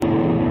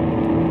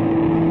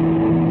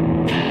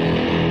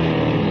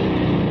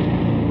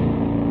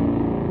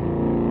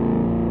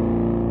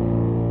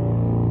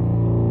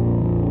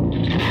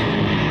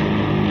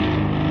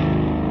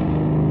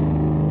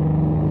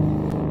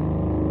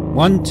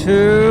1,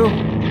 2,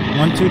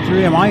 1, 2,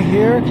 3. Am I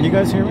here? Can you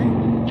guys hear me?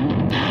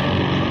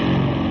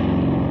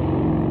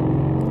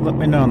 Let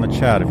me know in the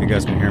chat if you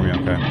guys can hear me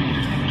okay.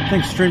 I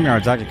think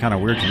StreamYard's actually kind of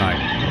weird tonight.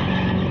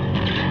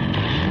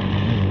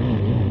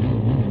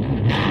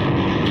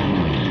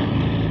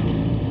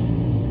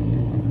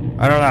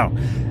 I don't know.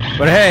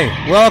 But hey,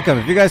 welcome.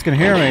 If you guys can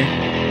hear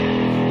me.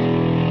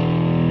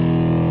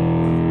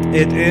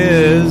 It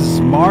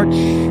is March,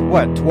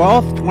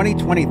 12th,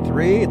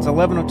 2023. It's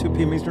 11:02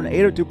 p.m. Eastern,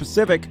 8:02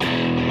 Pacific. I'm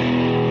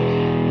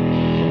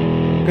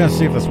going to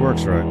see if this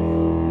works right.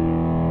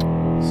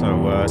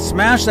 So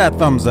smash that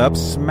thumbs up.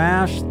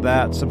 Smash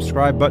that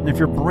subscribe button. If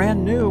you're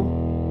brand new,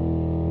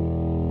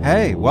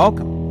 hey,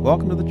 welcome.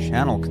 Welcome to the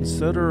channel.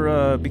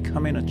 Consider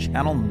becoming a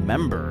channel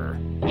member.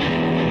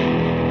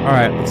 All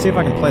right, let's see if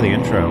I can play the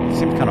intro. It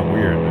seems kind of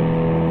weird,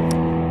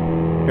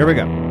 but here we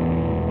go.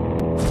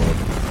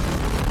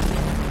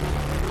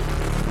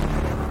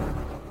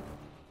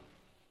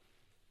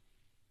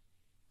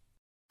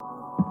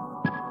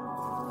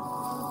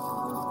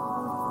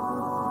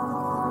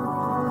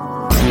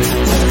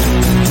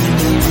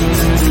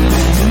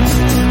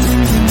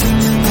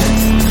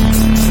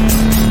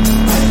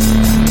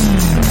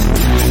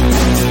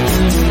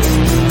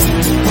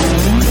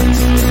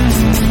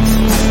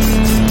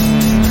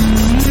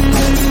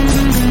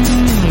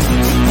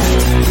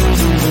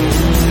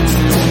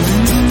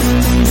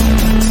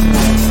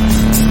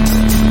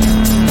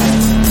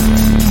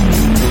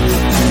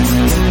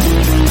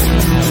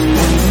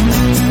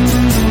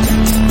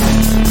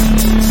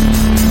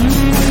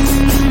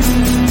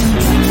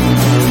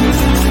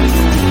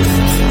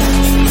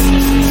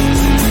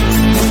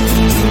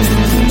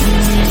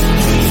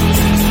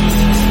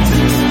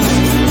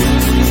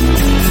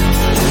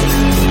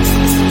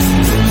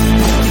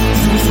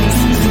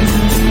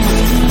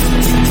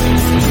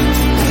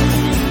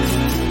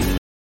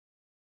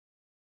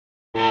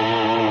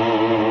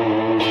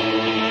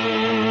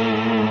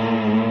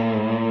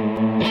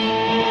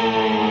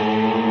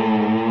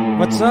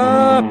 What's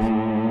up?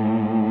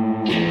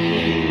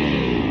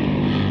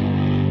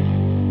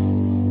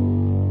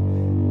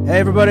 Hey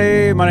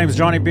everybody, my name is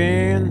Johnny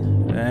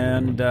Bean,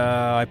 and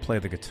I play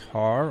the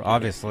guitar,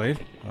 obviously.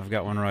 I've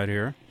got one right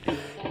here.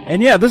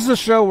 And yeah, this is a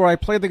show where I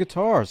play the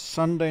guitar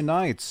Sunday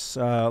nights,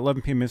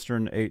 11 p.m.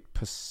 Eastern, 8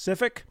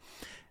 Pacific.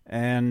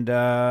 And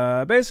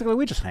basically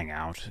we just hang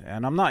out,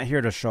 and I'm not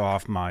here to show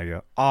off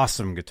my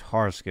awesome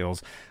guitar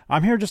skills.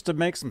 I'm here just to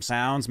make some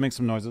sounds, make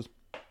some noises,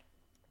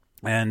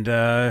 and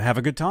have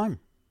a good time.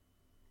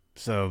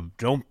 So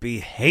don't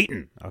be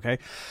hating, okay?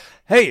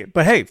 Hey,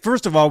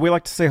 first of all, we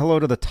like to say hello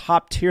to the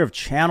top tier of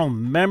channel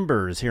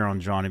members here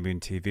on Johnny Bean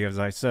TV. As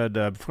I said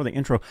before the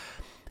intro,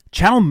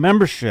 channel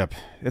membership,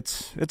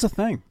 it's a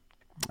thing.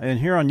 And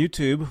here on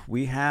YouTube,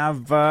 we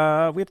have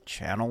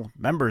channel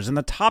members. In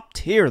the top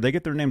tier, they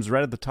get their names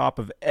right at the top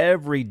of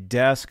every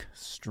desk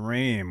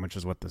stream, which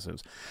is what this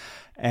is.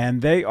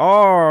 And they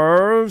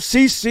are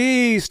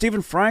CC,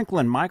 Stephen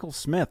Franklin, Michael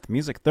Smith,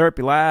 Music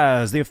Therapy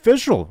Laz, the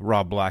official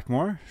Rob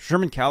Blackmore,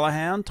 Sherman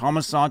Callahan,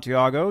 Thomas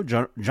Santiago,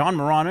 John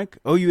Moronic,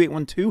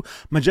 OU812,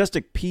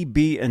 Majestic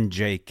PB and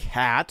J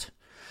Cat,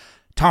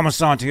 Thomas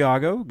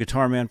Santiago,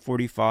 Guitar Man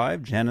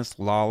 45, Janice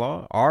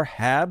Lala, R.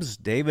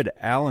 Habs, David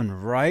Allen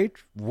Wright,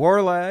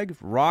 Warlag,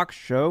 Rock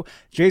Show,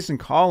 Jason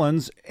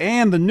Collins,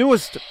 and the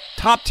newest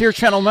top tier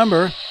channel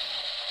member,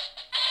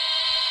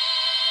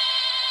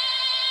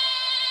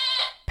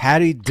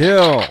 Patty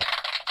Dill.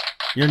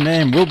 Your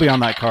name will be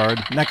on that card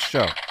next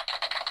show.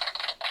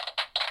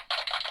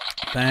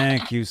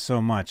 Thank you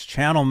so much.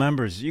 Channel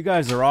members, you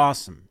guys are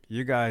awesome.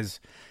 You guys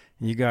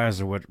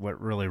are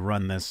what really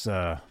run this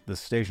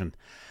station.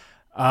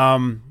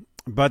 Yeah,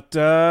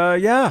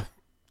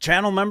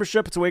 channel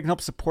membership, it's a way you can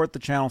help support the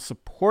channel,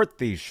 support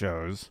these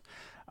shows.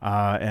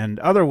 And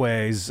other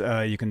ways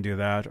you can do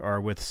that are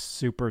with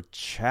super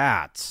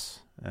chats.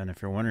 And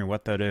if you're wondering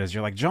what that is,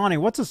 you're like, Johnny,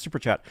 what's a super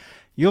chat?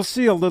 You'll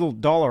see a little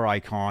dollar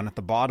icon at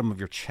the bottom of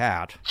your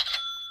chat.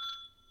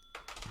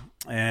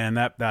 And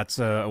that's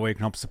a way you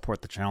can help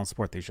support the channel,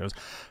 support these shows.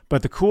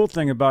 But the cool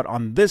thing about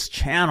on this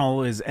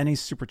channel is any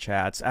super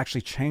chats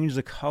actually change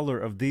the color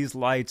of these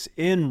lights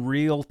in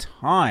real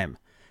time.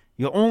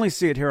 You'll only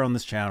see it here on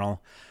this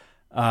channel.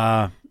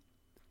 That's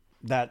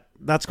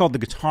called the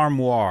Guitar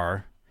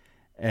Moir.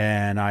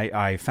 And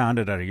I found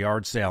it at a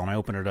yard sale, and I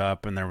opened it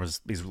up, and there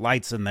was these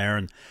lights in there,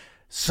 and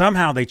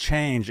somehow they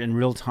change in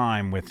real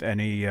time with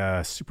any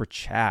super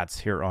chats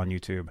here on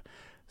YouTube.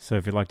 So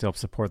if you'd like to help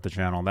support the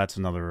channel, that's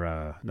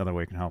another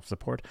way you can help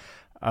support.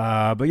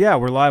 But yeah,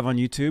 we're live on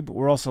YouTube.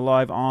 We're also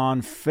live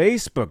on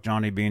Facebook,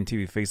 Johnny Bean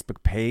TV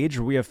Facebook page.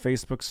 We have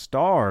Facebook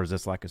stars.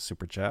 It's like a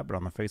super chat, but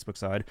on the Facebook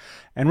side.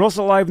 And we're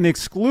also live in the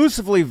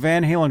exclusively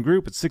Van Halen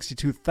group at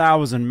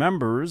 62,000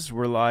 members.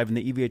 We're live in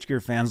the EVH Gear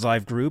Fans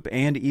Live group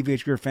and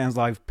EVH Gear Fans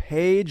Live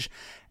page,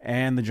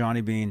 and the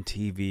Johnny Bean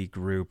TV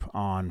group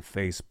on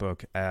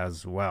Facebook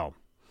as well.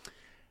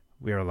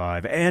 We are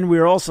live. And we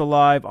are also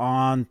live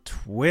on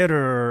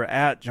Twitter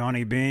at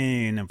Johnny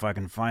Bean. If I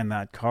can find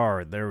that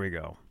card. There we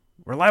go.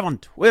 We're live on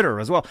Twitter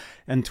as well.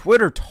 And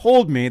Twitter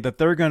told me that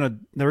they're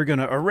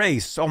gonna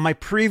erase all my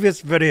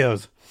previous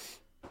videos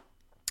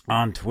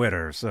on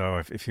Twitter. So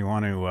if you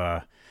want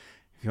to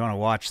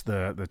watch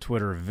the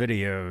Twitter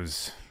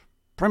videos,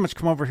 pretty much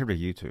come over here to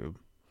YouTube,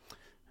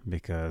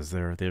 because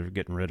they're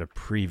getting rid of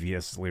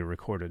previously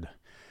recorded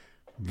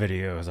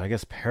videos. I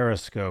guess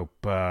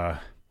Periscope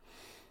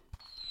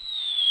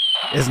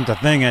isn't a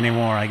thing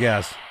anymore, I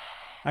guess.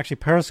 Actually,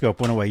 Periscope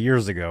went away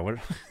years ago.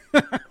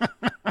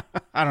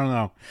 I don't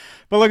know.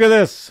 But look at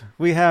this.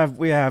 We have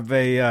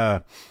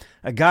a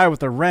guy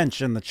with a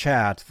wrench in the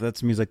chat.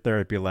 That's Music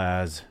Therapy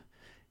Laz.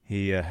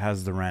 He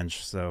has the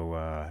wrench,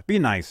 so be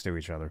nice to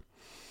each other.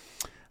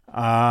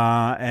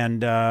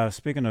 And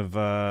speaking of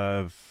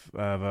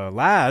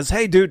Laz,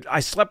 hey dude,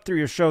 I slept through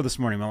your show this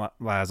morning,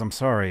 Laz. I'm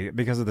sorry,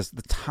 because of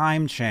the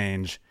time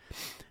change.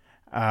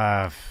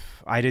 I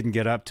didn't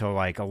get up till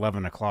like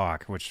 11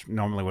 o'clock, which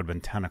normally would have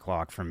been 10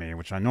 o'clock for me,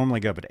 which I normally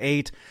get up at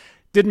 8.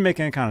 Didn't make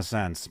any kind of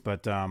sense,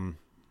 but I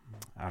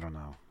don't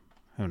know.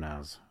 Who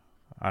knows?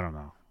 I don't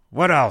know.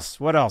 What else?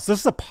 This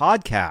is a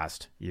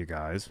podcast, you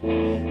guys.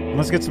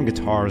 Let's get some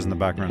guitars in the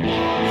background.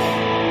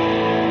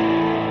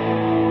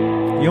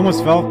 You almost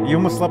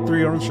slept through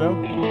your own show?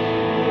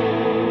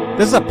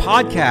 This is a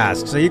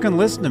podcast, so you can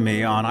listen to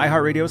me on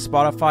iHeartRadio,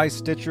 Spotify,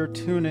 Stitcher,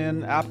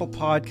 TuneIn, Apple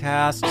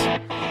Podcasts.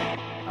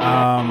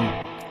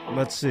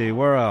 Let's see,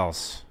 where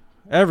else?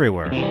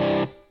 Everywhere.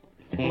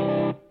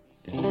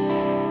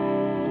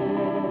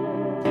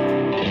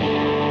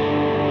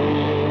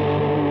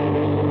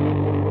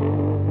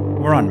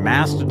 We're on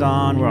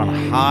Mastodon. We're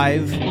on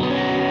Hive.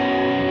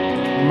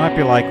 You might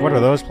be like, what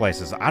are those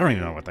places? I don't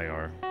even know what they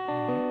are.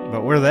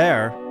 But we're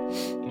there.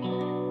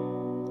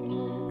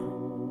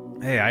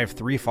 Hey, I have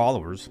 3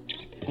 followers.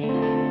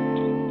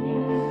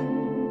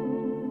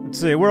 Let's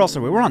see, where else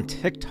are we? We're on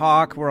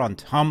TikTok. We're on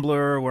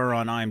Tumblr. We're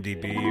on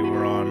IMDb.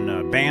 We're on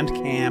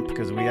Bandcamp,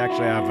 because we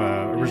actually have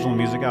original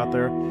music out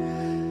there.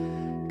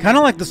 Kind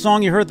of like the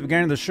song you heard at the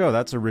beginning of the show.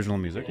 That's original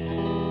music.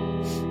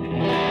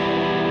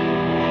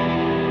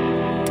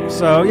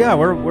 So yeah,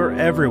 we're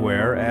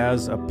everywhere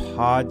as a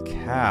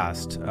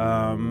podcast,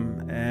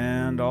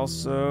 and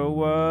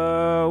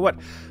also what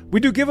we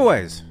do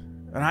giveaways.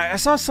 And I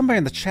saw somebody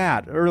in the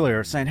chat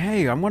earlier saying,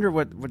 "Hey, I wonder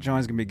what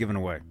Johnny's gonna be giving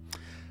away."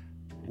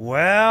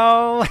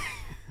 Well,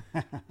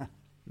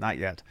 not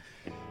yet.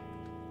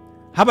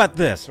 How about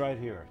this right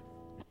here?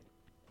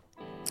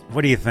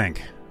 What do you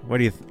think? What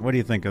do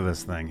you think of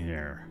this thing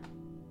here?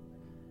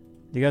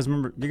 Do you guys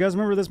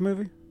remember this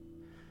movie?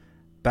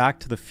 Back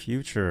to the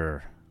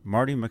Future.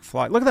 Marty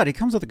McFly. Look at that. He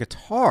comes with a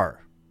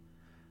guitar.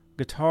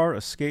 A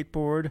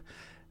skateboard.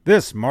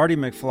 This Marty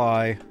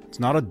McFly,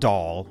 it's not a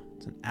doll.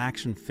 It's an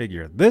action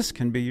figure. This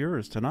can be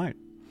yours tonight.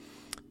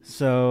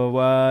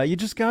 So you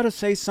just got to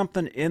say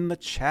something in the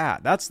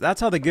chat.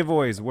 That's how the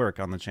giveaways work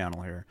on the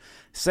channel here.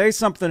 Say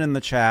something in the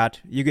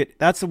chat.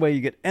 That's the way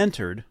you get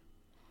entered.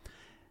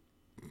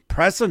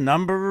 Press a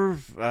number.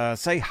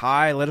 Say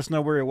hi. Let us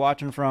know where you're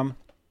watching from.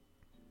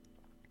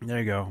 There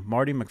you go.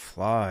 Marty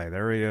McFly.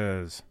 There he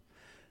is.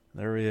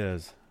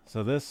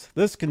 So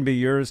this can be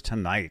yours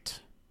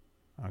tonight.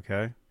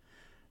 Okay?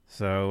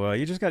 So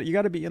you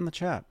got to be in the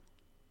chat.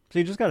 So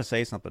you just got to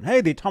say something.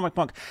 Hey, the Atomic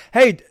Punk.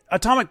 Hey,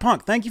 Atomic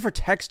Punk, thank you for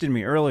texting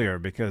me earlier,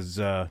 because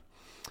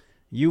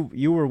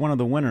you were one of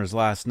the winners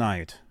last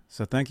night.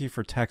 So thank you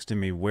for texting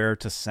me where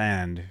to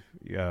send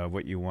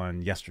what you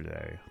won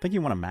yesterday. I think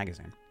you won a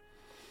magazine.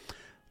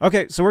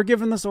 Okay, so we're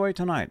giving this away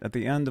tonight at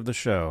the end of the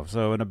show.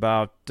 So in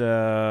about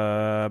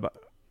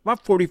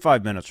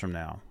 45 minutes from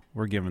now,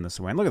 we're giving this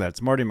away. And look at that.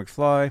 It's Marty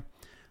McFly.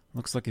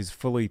 Looks like he's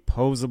fully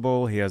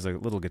posable. He has a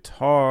little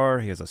guitar.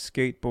 He has a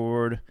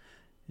skateboard.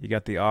 You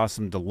got the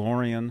awesome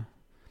DeLorean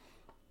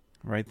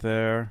right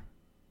there.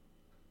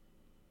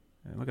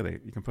 And look at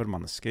that. You can put him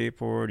on the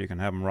skateboard. You can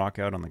have him rock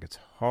out on the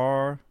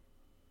guitar.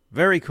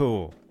 Very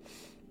cool.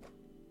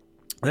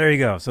 There you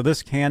go. So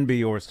this can be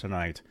yours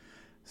tonight.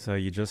 So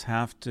you just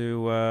have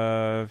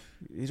to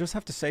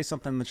say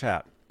something in the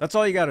chat. That's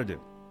all you got to do.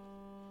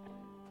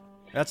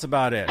 That's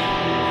about it.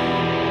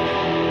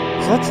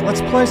 So let's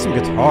play some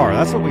guitar.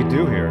 That's what we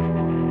do here.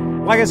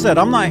 Like I said,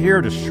 I'm not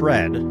here to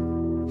shred.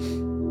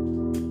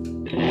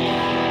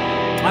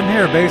 I'm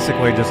here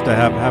basically just to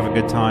have a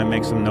good time,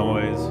 make some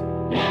noise.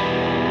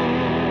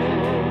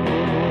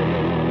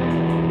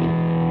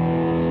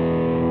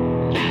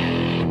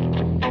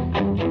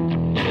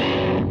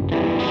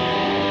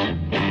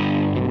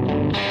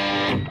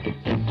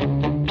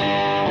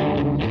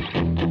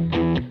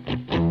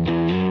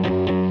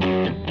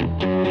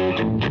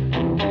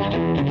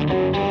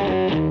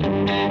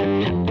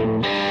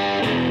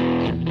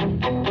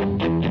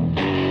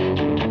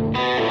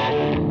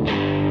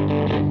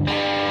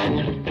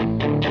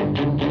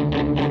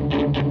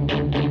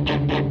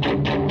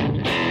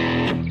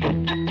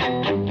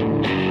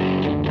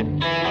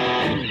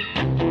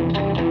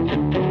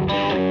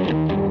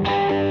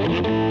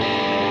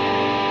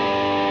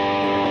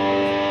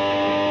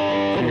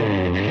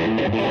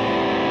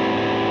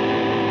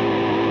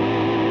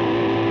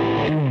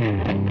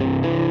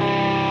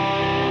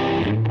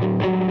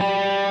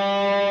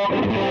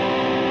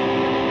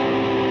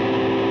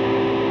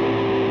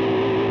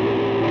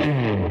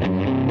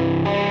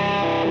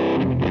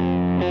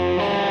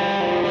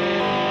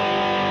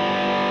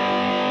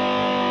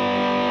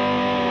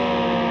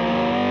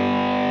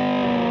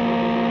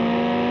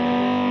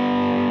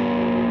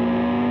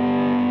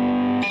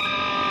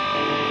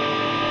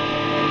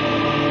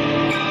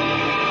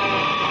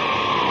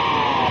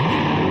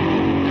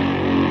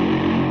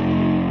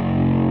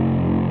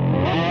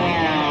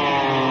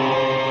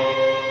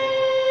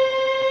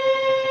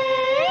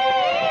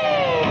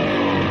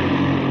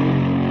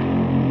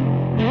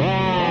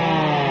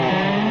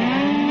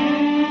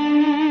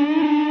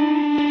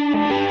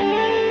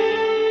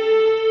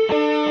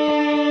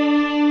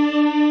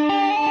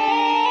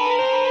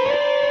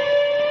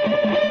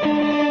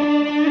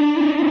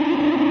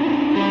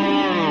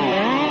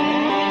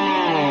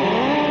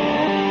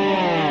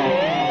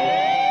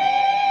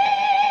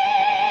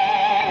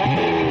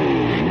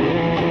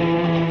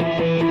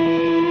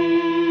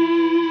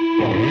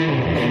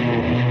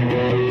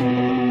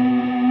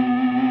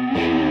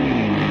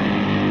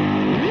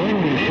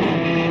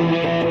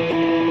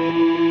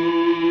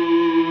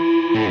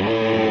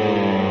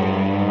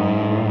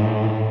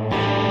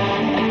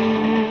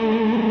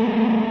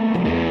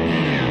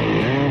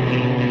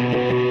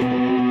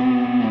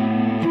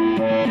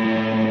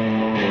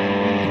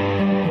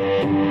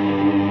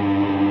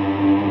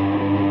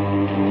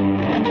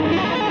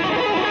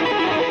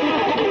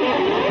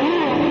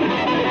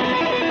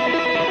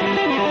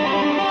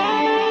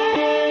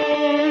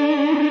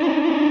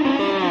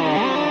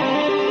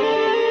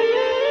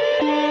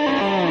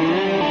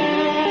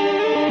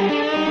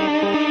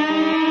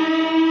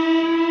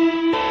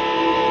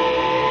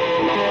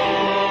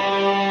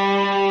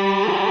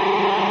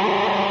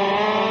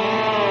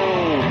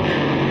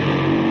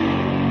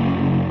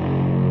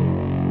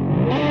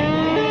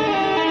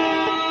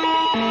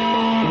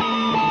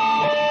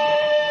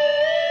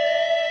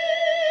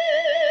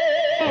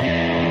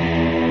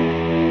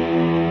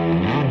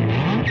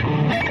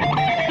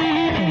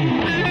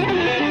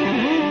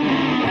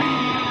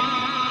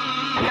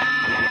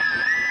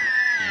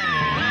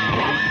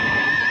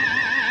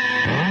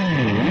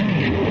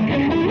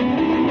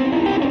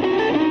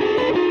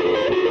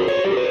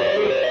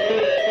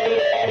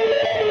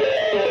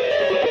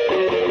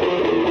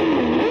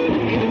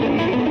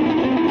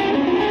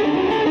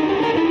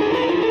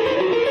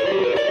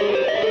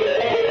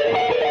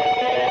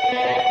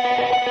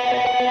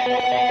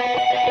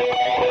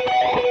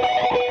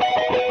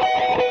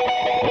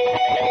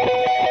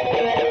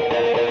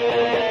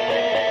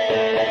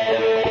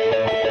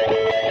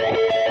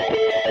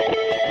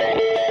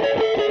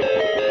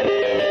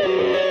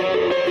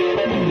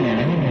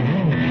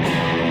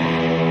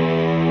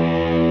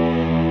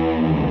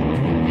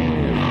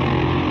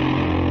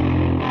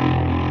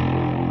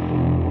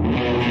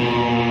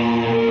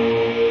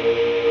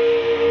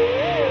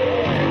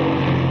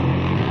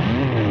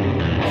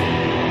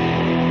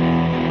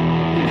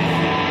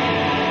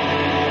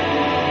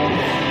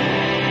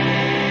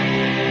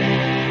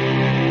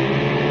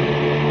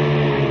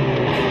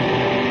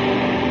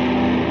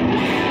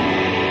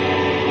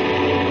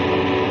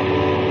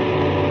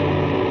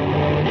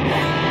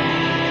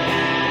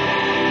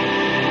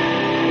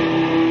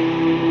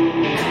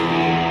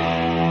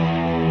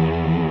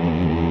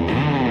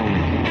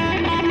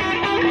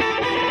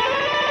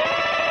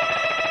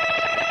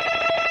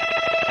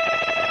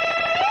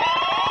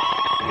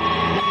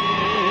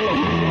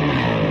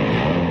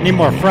 Need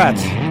more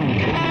frets.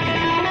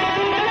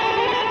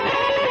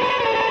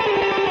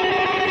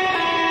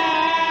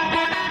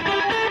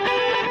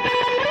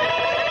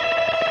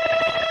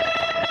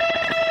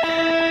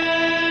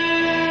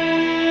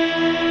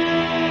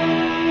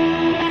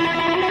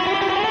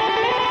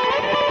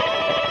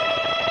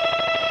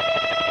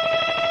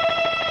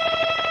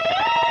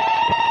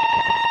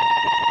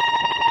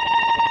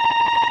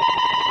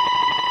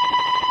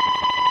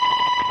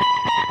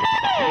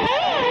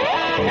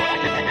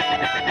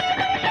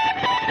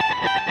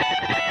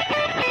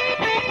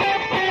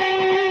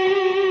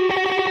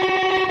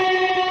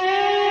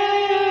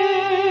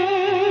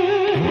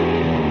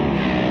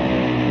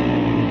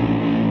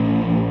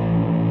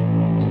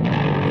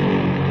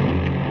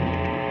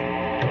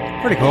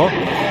 Pretty cool.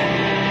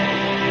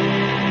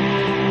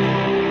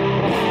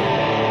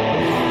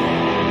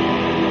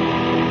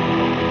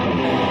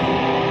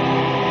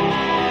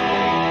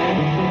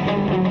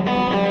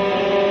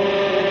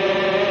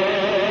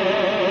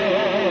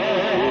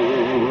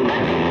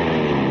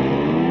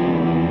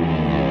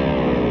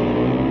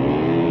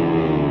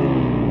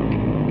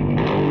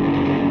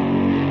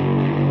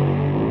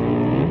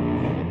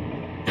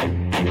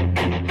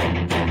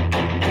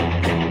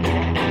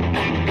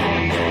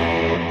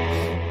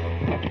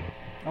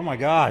 Oh my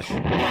gosh.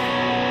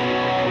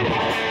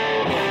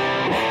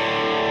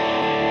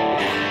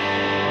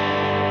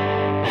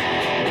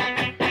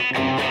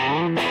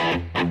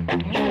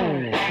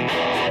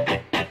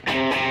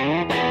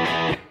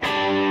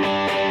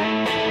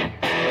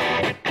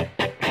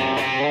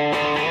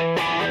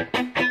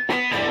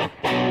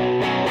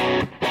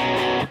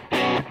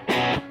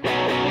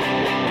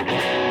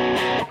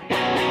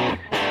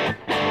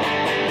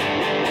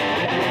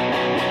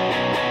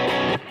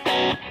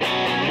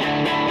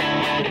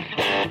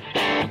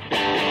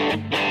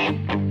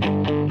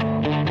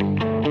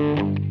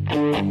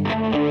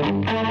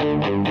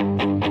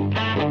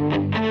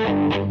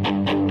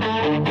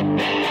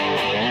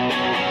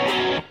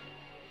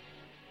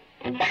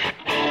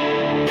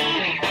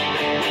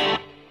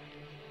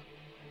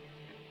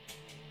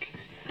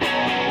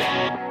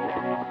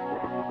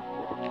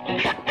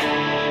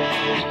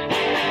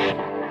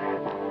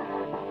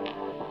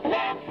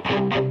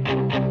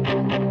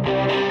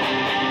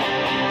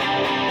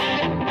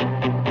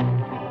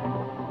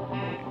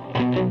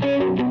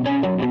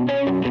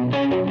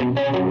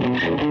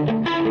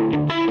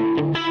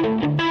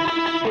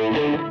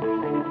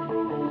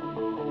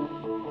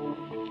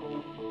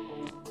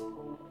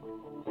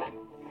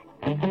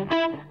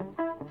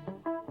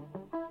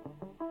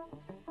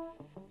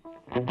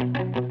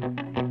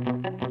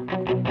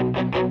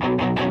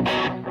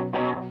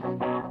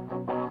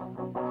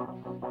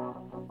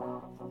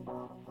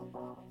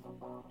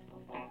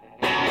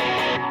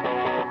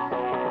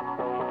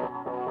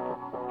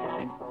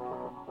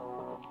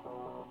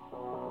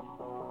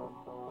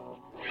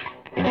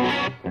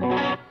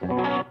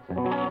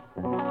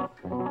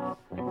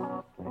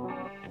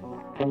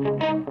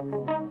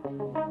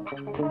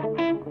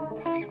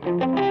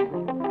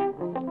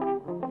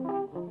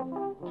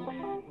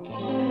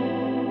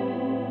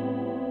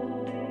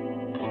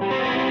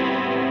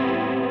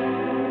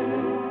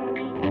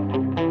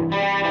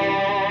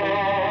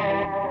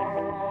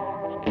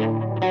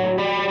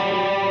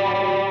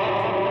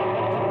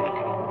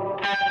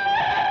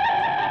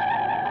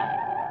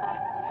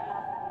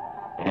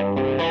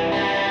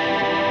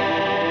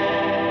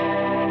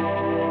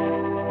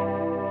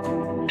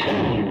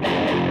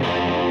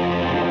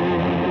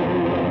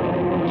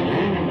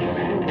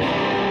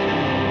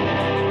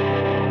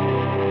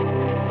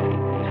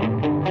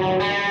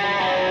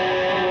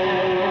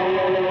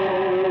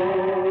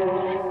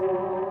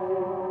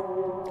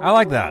 I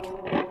like that.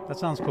 That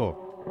sounds cool.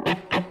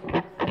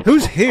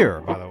 Who's here,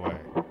 by the way?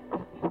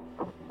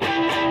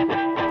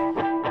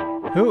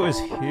 Who is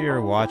here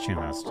watching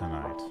us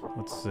tonight?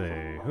 Let's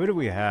see. Who do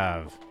we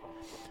have?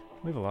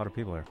 We have a lot of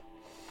people here.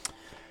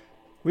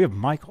 We have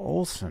Mike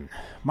Olson.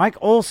 Mike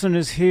Olson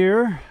is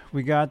here.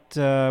 We got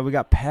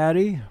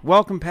Patty.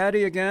 Welcome,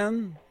 Patty,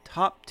 again.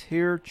 Top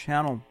tier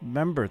channel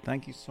member.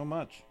 Thank you so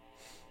much.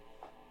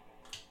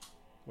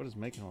 What is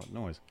making all that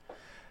noise?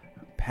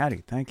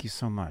 Patty, thank you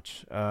so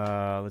much.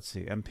 Let's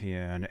see.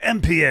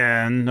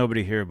 MPN.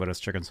 Nobody here but us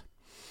chickens.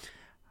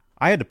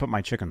 I had to put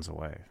my chickens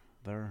away.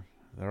 They're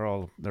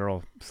all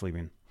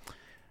sleeping.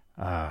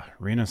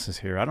 Renus is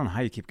here. I don't know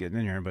how you keep getting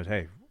in here, but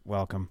hey,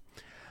 welcome.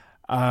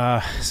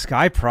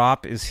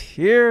 Skyprop is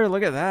here.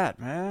 Look at that,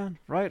 man.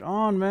 Right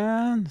on,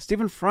 man.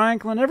 Stephen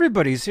Franklin.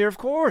 Everybody's here, of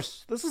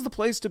course. This is the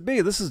place to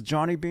be. This is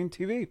Johnny Bean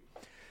TV.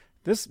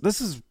 This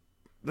is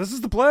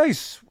the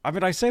place. I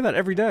mean, I say that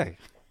every day.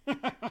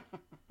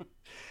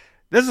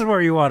 This is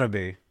where you want to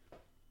be.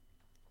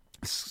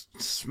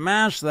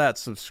 Smash that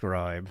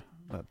subscribe,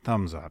 that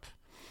thumbs up.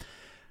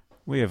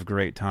 We have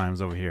great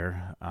times over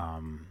here.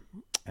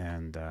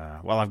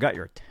 While I've got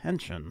your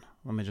attention,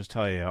 let me just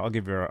tell you, I'll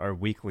give you our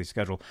weekly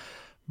schedule.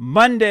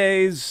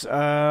 Mondays,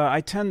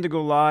 I tend to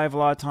go live a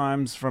lot of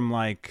times from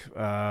like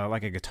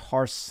a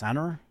Guitar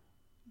Center.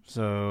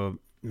 So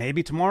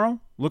maybe tomorrow,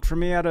 look for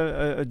me at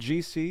a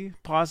GC,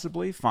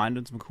 possibly,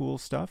 finding some cool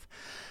stuff.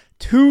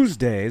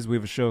 Tuesdays, we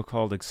have a show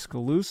called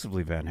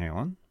Exclusively Van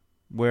Halen,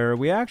 where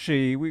we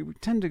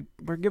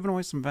we're giving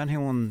away some Van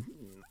Halen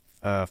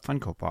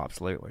Funko Pops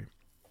lately.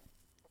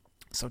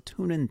 So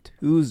tune in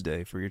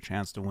Tuesday for your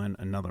chance to win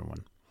another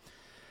one.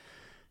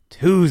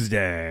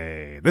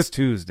 This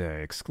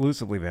Tuesday,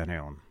 Exclusively Van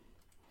Halen.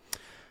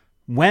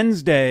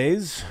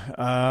 Wednesdays,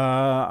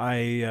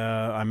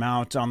 I'm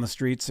out on the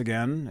streets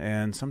again,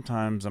 and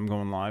sometimes I'm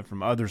going live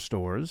from other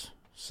stores,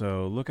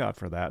 so look out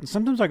for that. And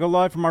sometimes I go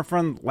live from our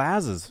friend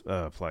Laz's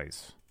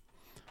place.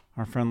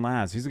 Our friend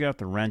Laz, he's got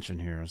the wrench in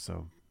here,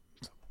 so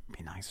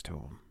be nice to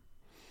him.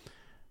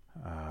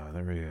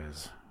 There he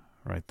is,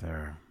 right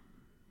there.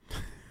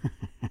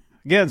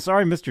 Again,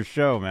 sorry I missed your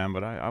show, man,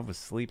 but I was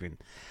sleeping.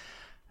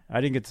 I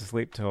didn't get to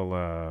sleep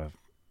till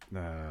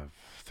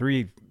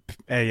 3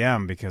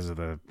 a.m. because of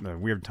the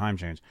weird time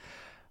change.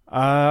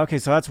 Okay,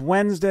 so that's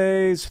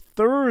Wednesdays.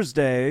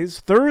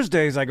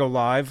 Thursdays I go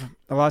live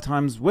a lot of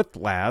times with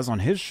Laz on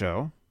his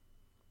show.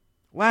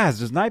 Laz,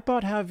 does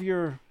Nightbot have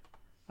your...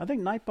 I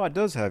think Nightbot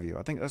does have you.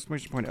 I think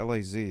exclamation point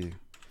LAZ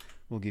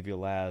will give you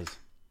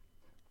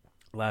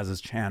Laz's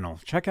channel.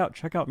 Check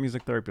out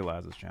Music Therapy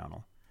Laz's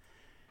channel.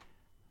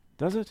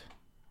 Does it?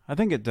 I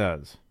think it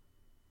does.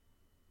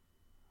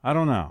 I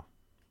don't know.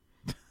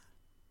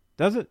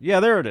 Does it? Yeah,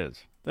 there it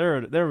is.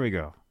 There we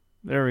go.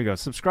 There we go.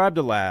 Subscribe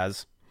to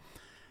Laz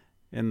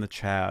in the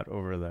chat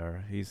over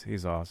there.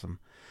 He's awesome.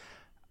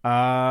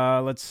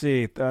 Let's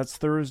see. That's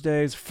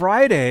Thursdays.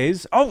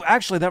 Fridays. Oh,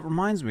 actually, that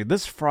reminds me.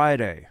 This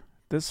Friday,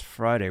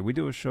 we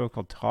do a show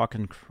called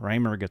Talkin'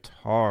 Kramer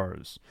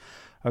Guitars.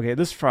 Okay,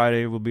 this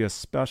Friday will be a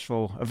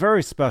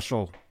very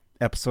special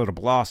episode of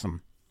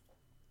Blossom.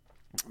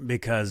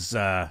 Because,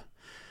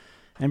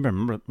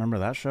 anybody remember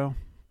that show?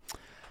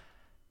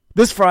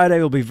 This Friday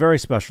will be very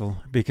special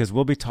because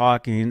we'll be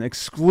talking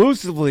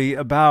exclusively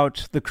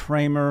about the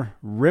Kramer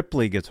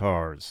Ripley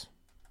guitars.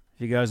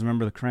 If you guys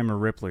remember the Kramer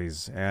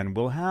Ripleys, and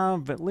we'll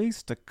have at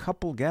least a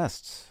couple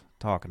guests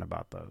talking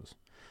about those.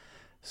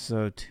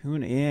 So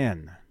tune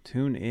in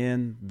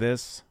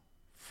this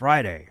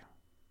Friday.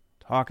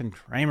 Talking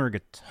Kramer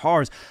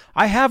guitars.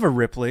 I have a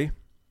Ripley.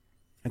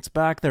 It's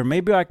back there.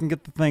 Maybe I can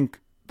get the thing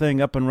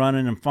up and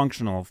running and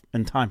functional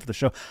in time for the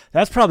show.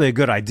 That's probably a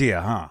good idea,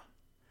 huh?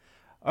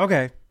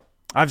 Okay.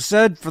 I've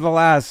said for the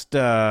last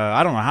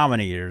I don't know how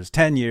many years,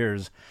 10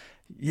 years,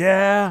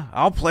 yeah,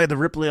 I'll play the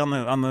Ripley on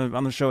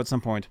the show at some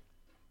point.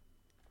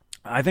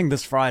 I think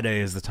this Friday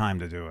is the time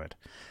to do it.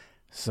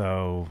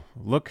 So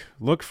look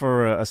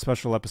for a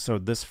special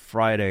episode this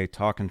Friday,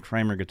 talking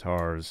Kramer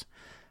guitars,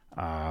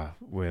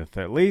 with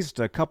at least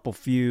a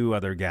few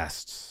other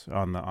guests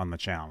on the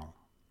channel.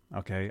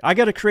 Okay, I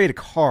got to create a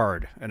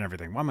card and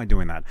everything. Why am I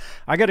doing that?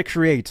 I got to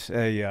create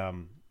a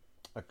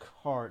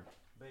card.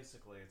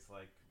 Basically, it's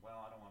like,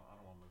 well, I don't want to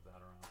move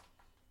that around.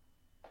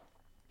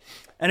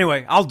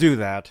 Anyway, I'll do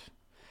that.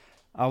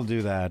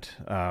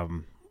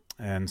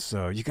 And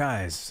so, you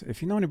guys,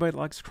 if you know anybody that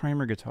likes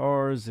Kramer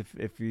guitars,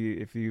 if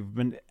you've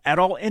been at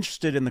all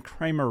interested in the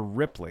Kramer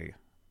Ripley,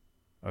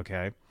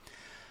 okay,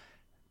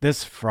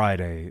 this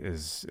Friday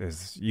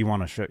is you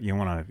want to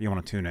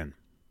tune in.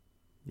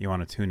 You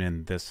want to tune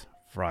in this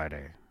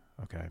Friday,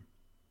 okay?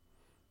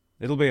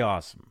 It'll be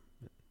awesome,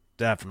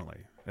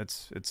 definitely.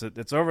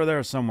 It's over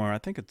there somewhere. I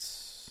think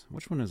it's,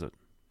 which one is it?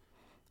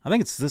 I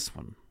think it's this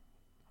one.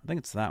 I think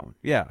it's that one.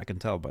 Yeah, I can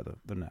tell by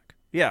the neck.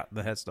 Yeah,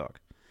 the headstock.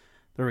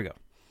 There we go.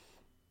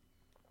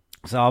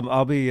 So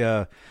I'll be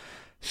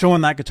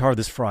showing that guitar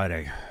this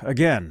Friday.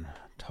 Again,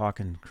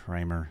 talking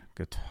Kramer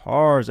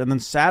guitars. And then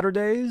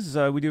Saturdays,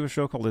 we do a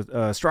show called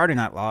Friday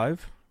Night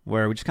Live,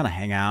 where we just kind of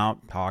hang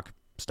out, talk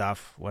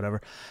stuff,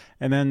 whatever.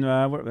 And then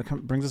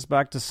it brings us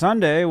back to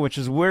Sunday, which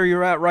is where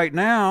you're at right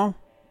now,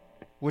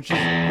 which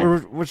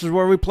is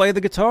where we play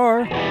the guitar,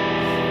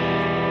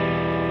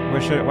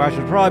 which I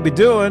should probably be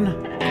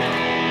doing.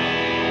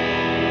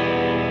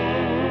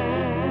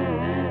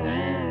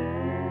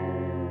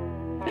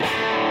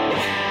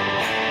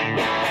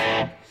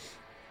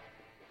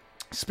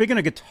 Speaking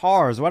of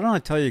guitars, why don't I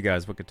tell you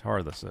guys what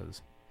guitar this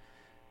is?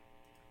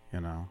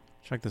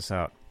 Check this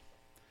out.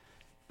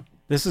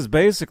 This is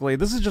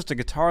just a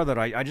guitar that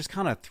I just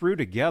kind of threw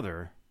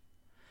together.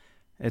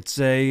 It's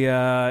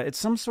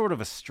some sort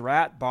of a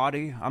Strat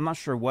body. I'm not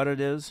sure what it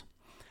is.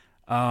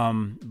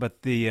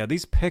 But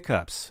these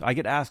pickups, I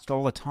get asked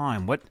all the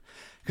time,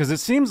 because it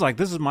seems like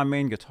this is my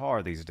main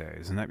guitar these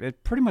days, and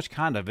it pretty much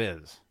kind of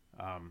is.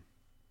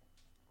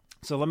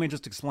 So let me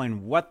just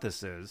explain what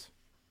this is.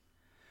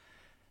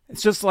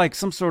 It's just like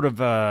some sort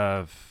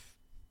of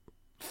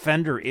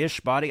Fender-ish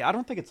body. I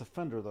don't think it's a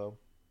Fender, though.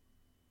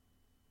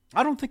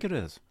 I don't think it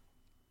is.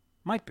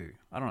 Might be.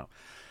 I don't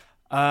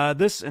know.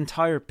 This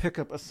entire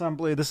pickup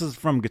assembly, this is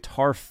from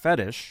Guitar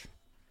Fetish.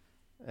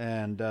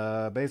 And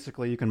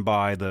basically you can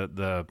buy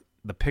the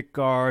pick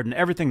guard and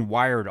everything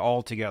wired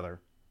all together.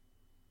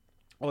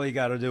 All you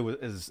got to do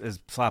is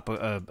slap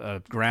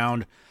a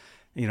ground,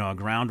 a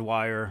ground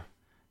wire,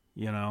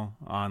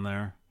 on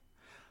there.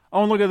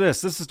 Oh, and look at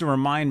this. This is to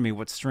remind me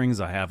what strings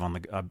I have on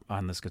the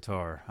on this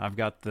guitar. I've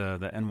got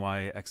the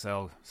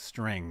NYXL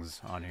strings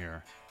on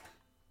here.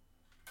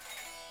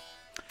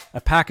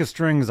 A pack of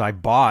strings I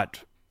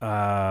bought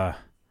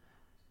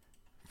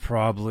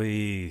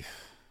probably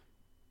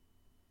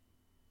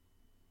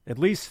at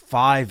least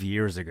 5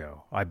 years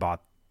ago. I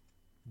bought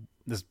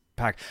this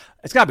pack.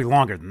 It's got to be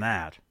longer than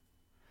that.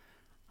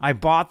 I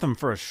bought them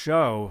for a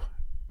show,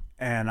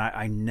 and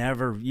I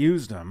never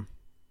used them.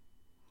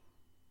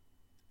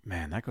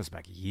 Man, that goes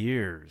back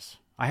years.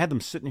 I had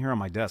them sitting here on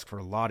my desk for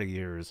a lot of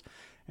years,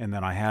 and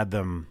then I had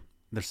them.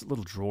 There's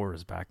little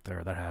drawers back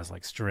there that has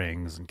like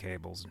strings and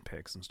cables and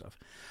picks and stuff.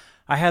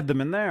 I had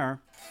them in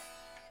there,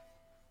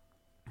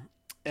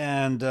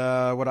 and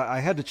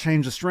I had to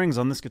change the strings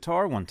on this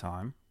guitar one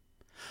time.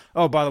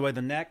 Oh, by the way,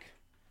 the neck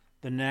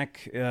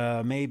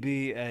may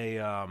be a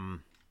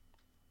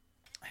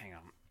hang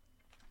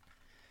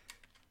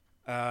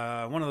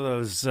on, one of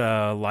those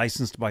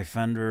licensed by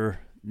Fender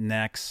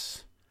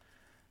necks.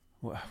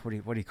 What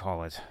do you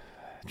call it?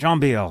 John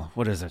Beal.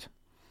 What is it?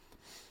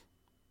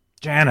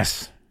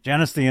 Janice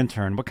the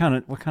intern. What kind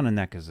of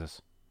neck is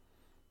this?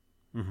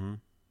 Mm-hmm.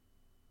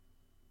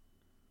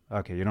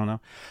 Okay, you don't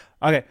know?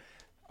 Okay.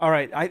 All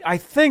right. I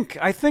think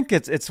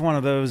it's one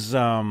of those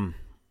I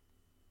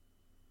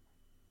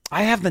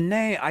have the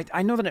name.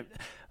 I know the name.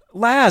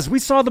 Laz, we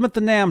saw them at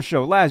the NAMM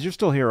show. Laz, you're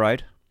still here,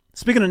 right?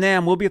 Speaking of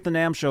NAMM, we'll be at the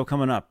NAMM show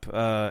coming up,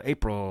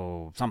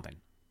 April something.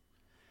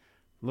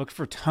 Look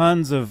for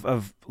tons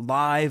of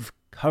live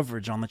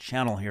coverage on the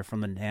channel here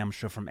from the NAMM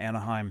show from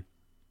Anaheim.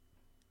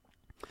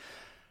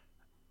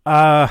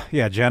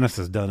 Yeah, Janice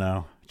says, don't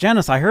know.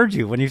 Janice, I heard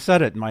you when you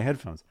said it in my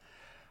headphones.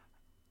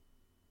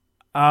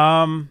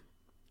 Laz,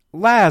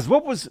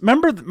 what was,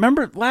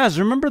 remember Laz,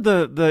 remember at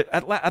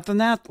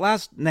the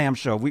last NAMM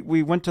show,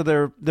 we went to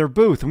their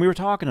booth and we were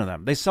talking to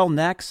them. They sell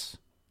necks.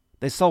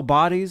 They sell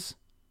bodies.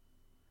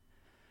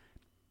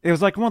 It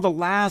was like one of the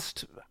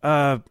last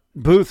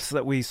booths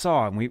that we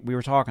saw and we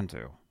were talking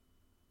to.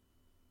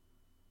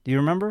 Do you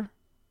remember?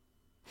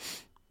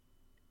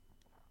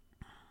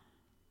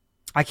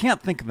 I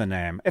can't think of the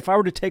name. If I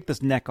were to take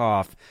this neck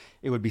off,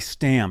 it would be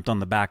stamped on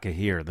the back of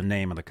here, the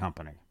name of the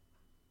company.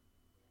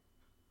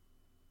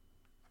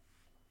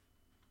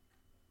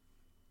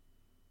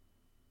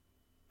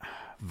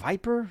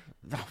 Viper?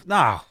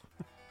 No.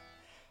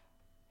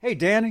 Hey,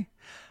 Danny.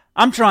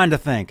 I'm trying to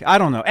think. I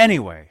don't know.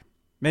 Anyway.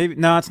 Maybe,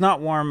 no, it's not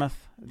Warmoth.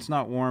 It's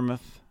not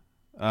Warmoth.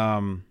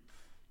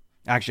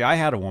 Actually, I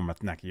had a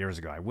Warmoth neck years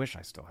ago. I wish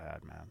I still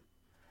had, man.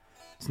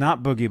 It's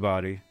not Boogie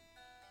Body.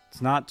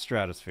 It's not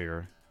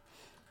Stratosphere.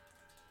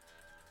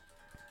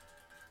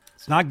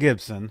 It's not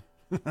Gibson.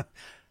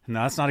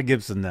 No, it's not a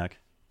Gibson neck.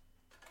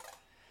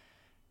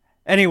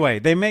 Anyway,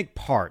 they make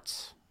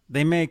parts.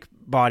 They make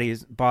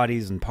bodies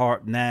and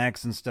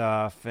necks and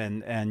stuff,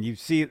 and you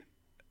see,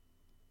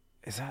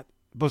 is that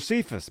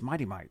Bocephus,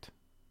 Mighty Might?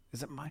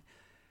 Is it my?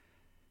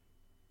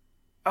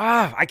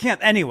 I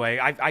can't. Anyway,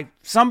 I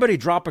somebody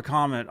drop a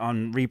comment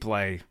on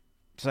replay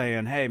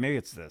saying, hey, maybe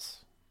it's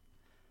this.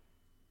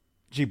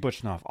 G.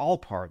 Butchnoff, all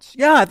parts.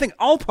 Yeah, I think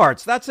all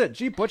parts. That's it.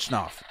 G.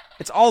 Butchnoff.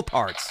 It's all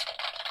parts.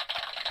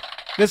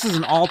 This is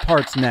an all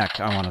parts neck,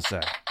 I want to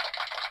say.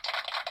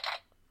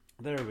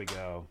 There we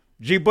go.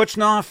 G.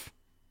 Butchnoff.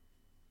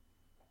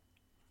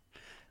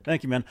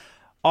 Thank you, man.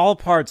 All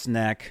parts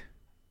neck.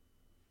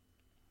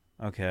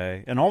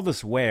 Okay. And all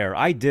this wear,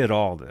 I did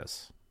all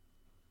this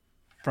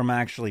from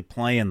actually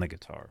playing the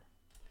guitar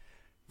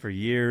for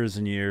years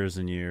and years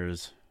and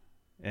years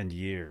and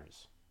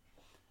years.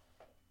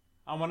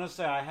 I want to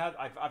say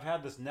I've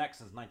had this neck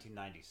since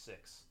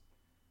 1996,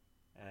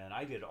 and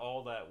I did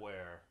all that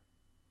wear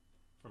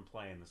from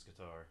playing this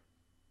guitar.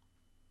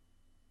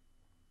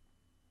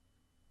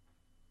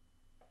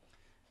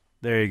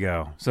 There you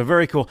go. So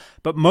very cool.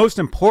 But most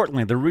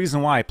importantly, the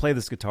reason why I play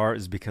this guitar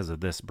is because of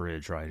this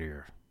bridge right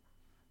here.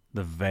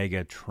 The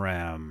Vega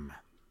Trem.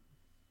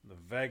 The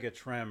Vega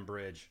Trem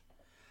bridge.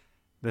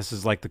 This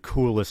is like the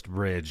coolest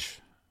bridge.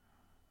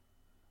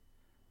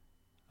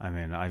 I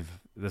mean,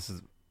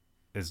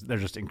 they're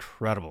just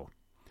incredible.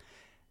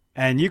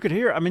 And you could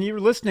hear, I mean, you're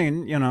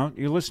listening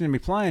to me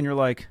playing, you're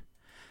like,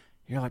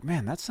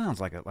 man, that sounds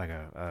like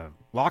a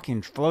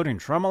locking, floating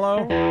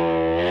tremolo.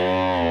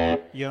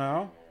 You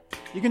know?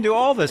 You can do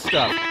all this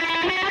stuff.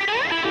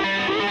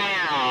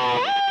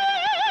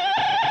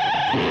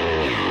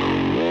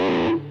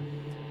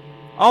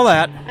 All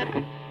that.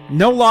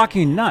 No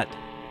locking nut.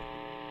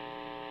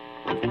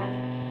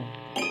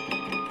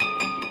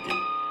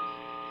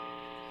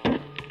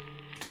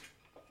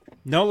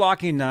 No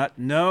locking nut.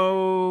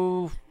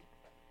 No.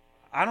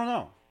 I don't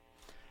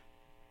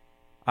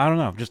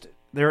know. Just,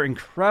 they're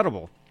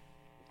incredible.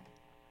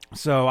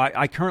 So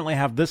I currently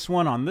have this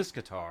one on this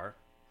guitar.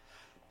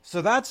 So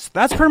that's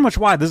pretty much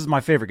why this is my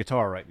favorite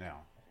guitar right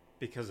now.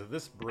 Because of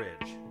this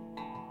bridge.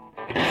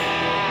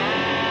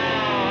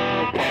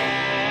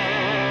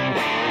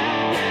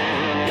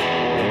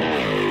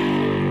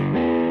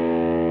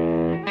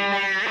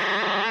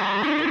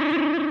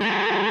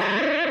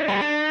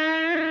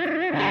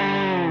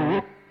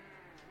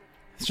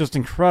 just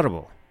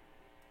incredible.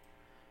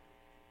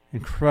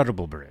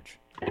 Incredible bridge.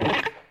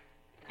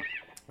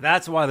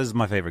 That's why this is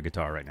my favorite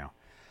guitar right now.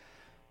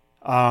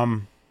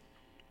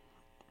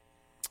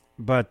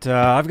 But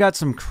I've got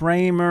some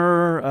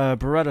Kramer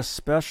Beretta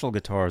Special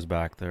guitars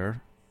back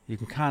there. You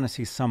can kind of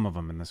see some of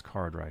them in this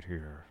card right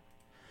here,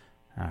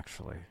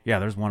 actually. Yeah,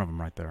 there's one of them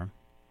right there.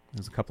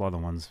 There's a couple other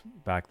ones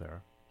back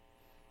there.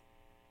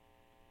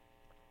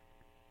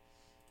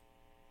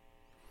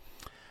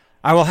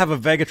 I will have a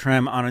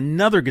Vega-Trem on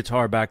another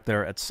guitar back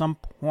there at some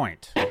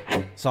point.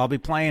 So I'll be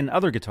playing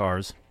other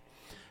guitars.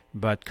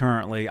 But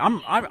currently, I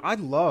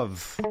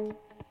love...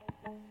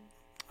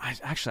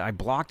 I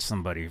blocked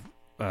somebody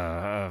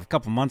a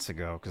couple months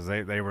ago because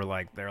they're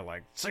like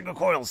single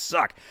coils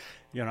suck,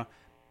 you know.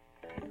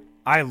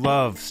 I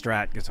love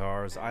Strat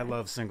guitars. I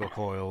love single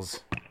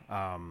coils.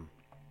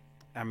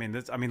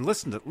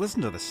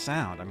 Listen to the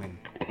sound.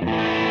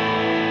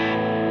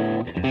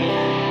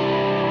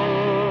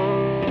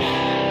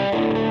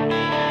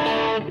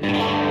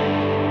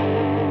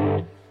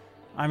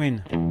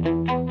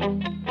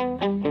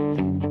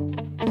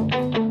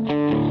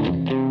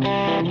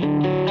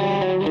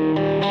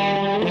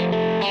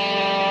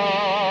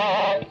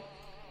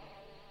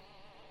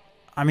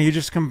 You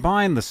just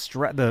combine the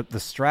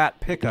Strat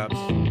pickups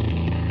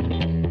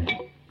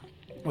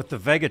with the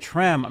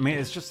Vega-Trem.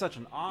 It's just such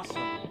an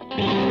awesome.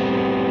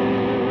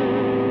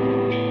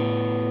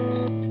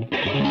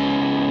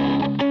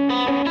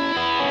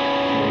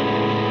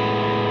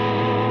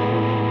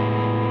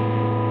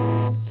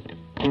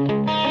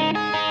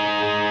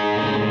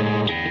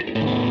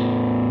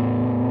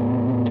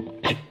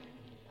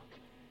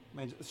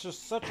 It's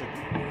just such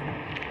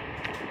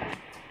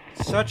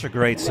a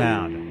great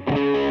sound.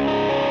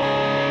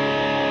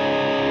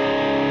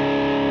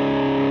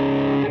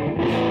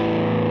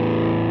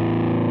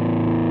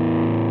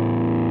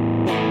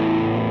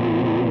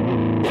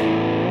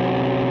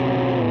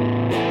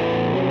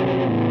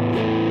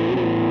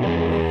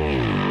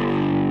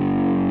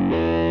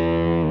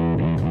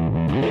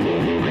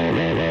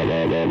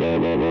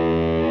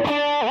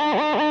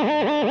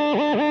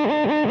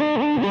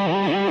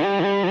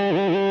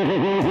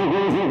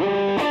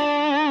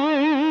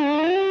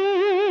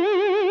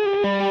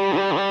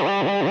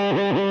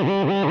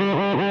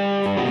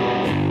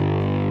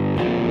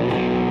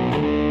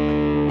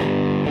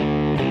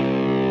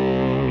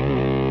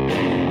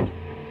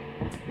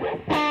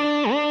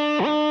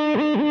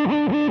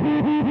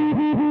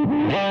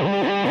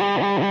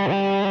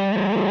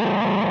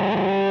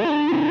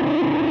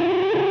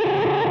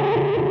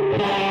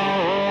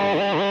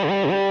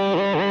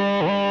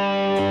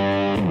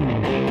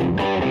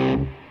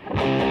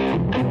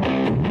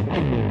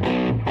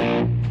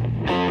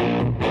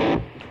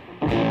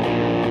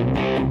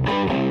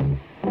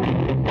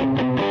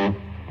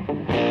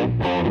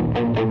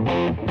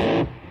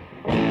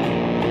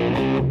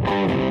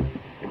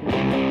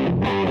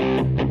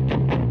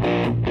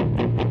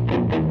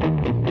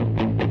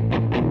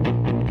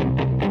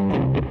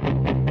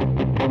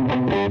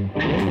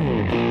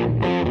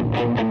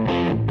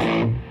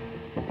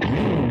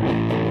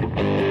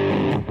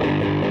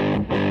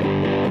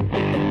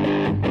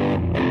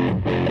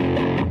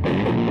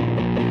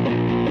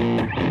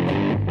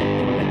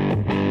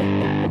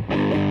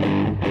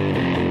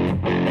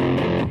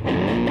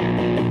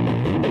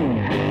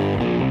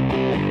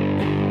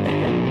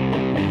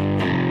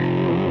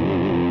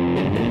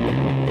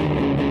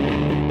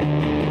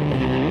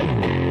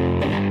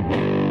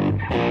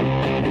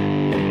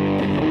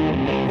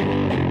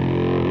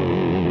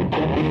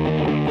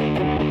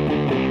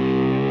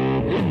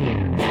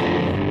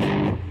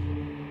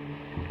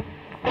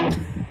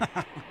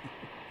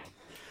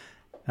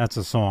 That's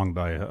a song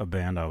by a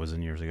band I was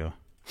in years ago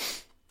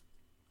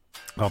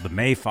called the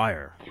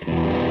Mayfire.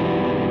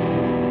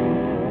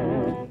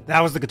 That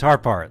was the guitar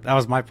part. That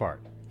was my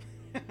part.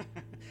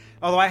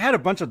 Although I had I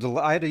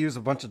had to use a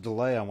bunch of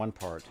delay on one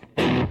part.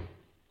 Let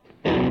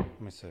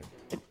me see.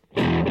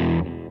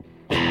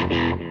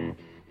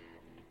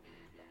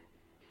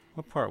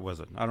 What part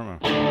was it? I don't know.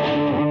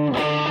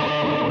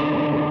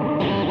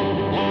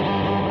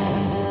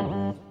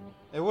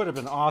 It would have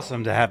been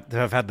awesome to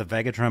have had the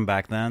Vega-Trem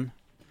back then.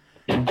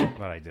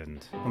 But I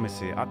didn't. Let me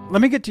see.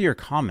 Let me get to your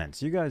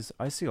comments. You guys,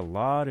 I see a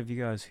lot of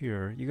you guys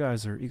here. You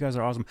guys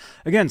are awesome.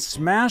 Again,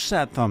 smash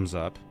that thumbs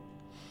up.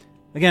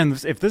 Again,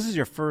 if this is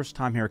your first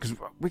time here, because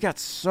we got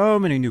so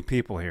many new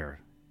people here,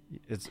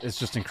 it's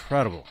just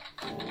incredible.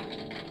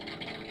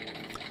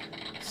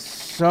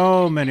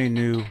 So many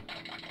new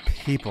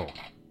people.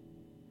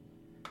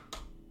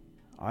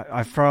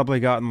 I've probably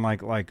gotten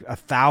like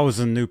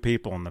 1,000 new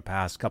people in the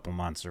past couple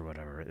months or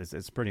whatever.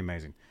 It's pretty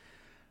amazing.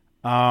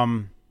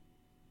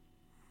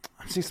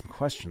 I see some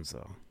questions,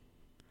 though.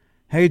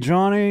 Hey,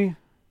 Johnny.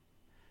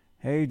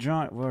 Hey,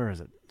 John. Where is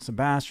it?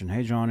 Sebastian.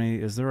 Hey, Johnny.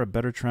 Is there a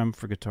better trem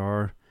for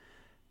guitar?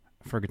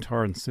 And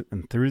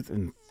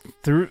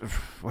through.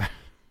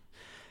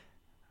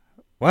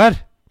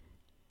 What?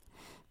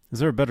 Is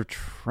there a better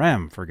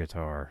trem for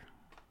guitar?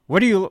 What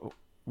do you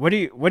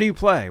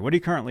play? What do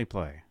you currently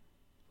play?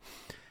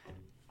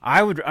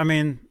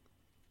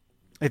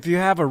 if you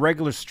have a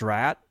regular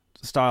Strat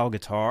style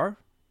guitar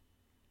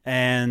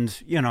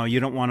and, you know, you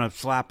don't want to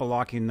slap a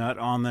locking nut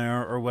on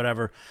there or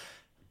whatever,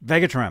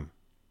 Vegatrim.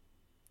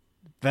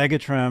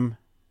 Vegatrim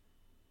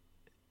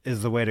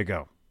is the way to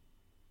go.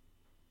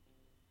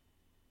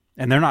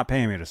 And they're not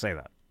paying me to say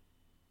that.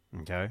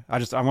 Okay? I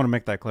want to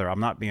make that clear. I'm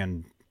not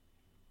being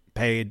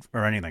paid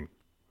or anything.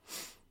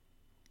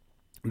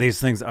 These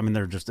things, I mean,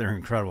 they're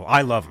incredible.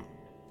 I love them.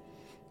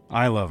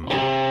 I love them.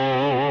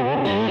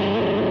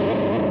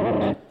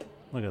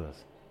 Look at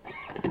this.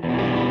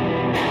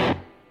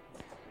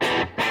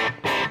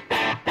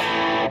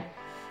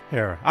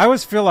 Here, I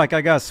always feel like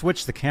I gotta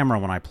switch the camera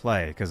when I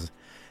play, because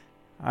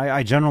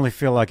I generally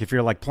feel like if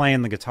you're like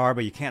playing the guitar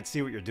but you can't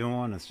see what you're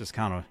doing, it's just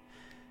kind of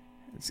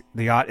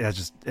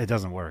it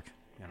doesn't work.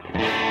 You know?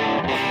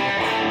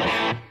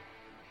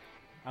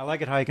 I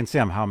like it how you can see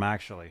how I'm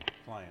actually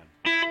playing.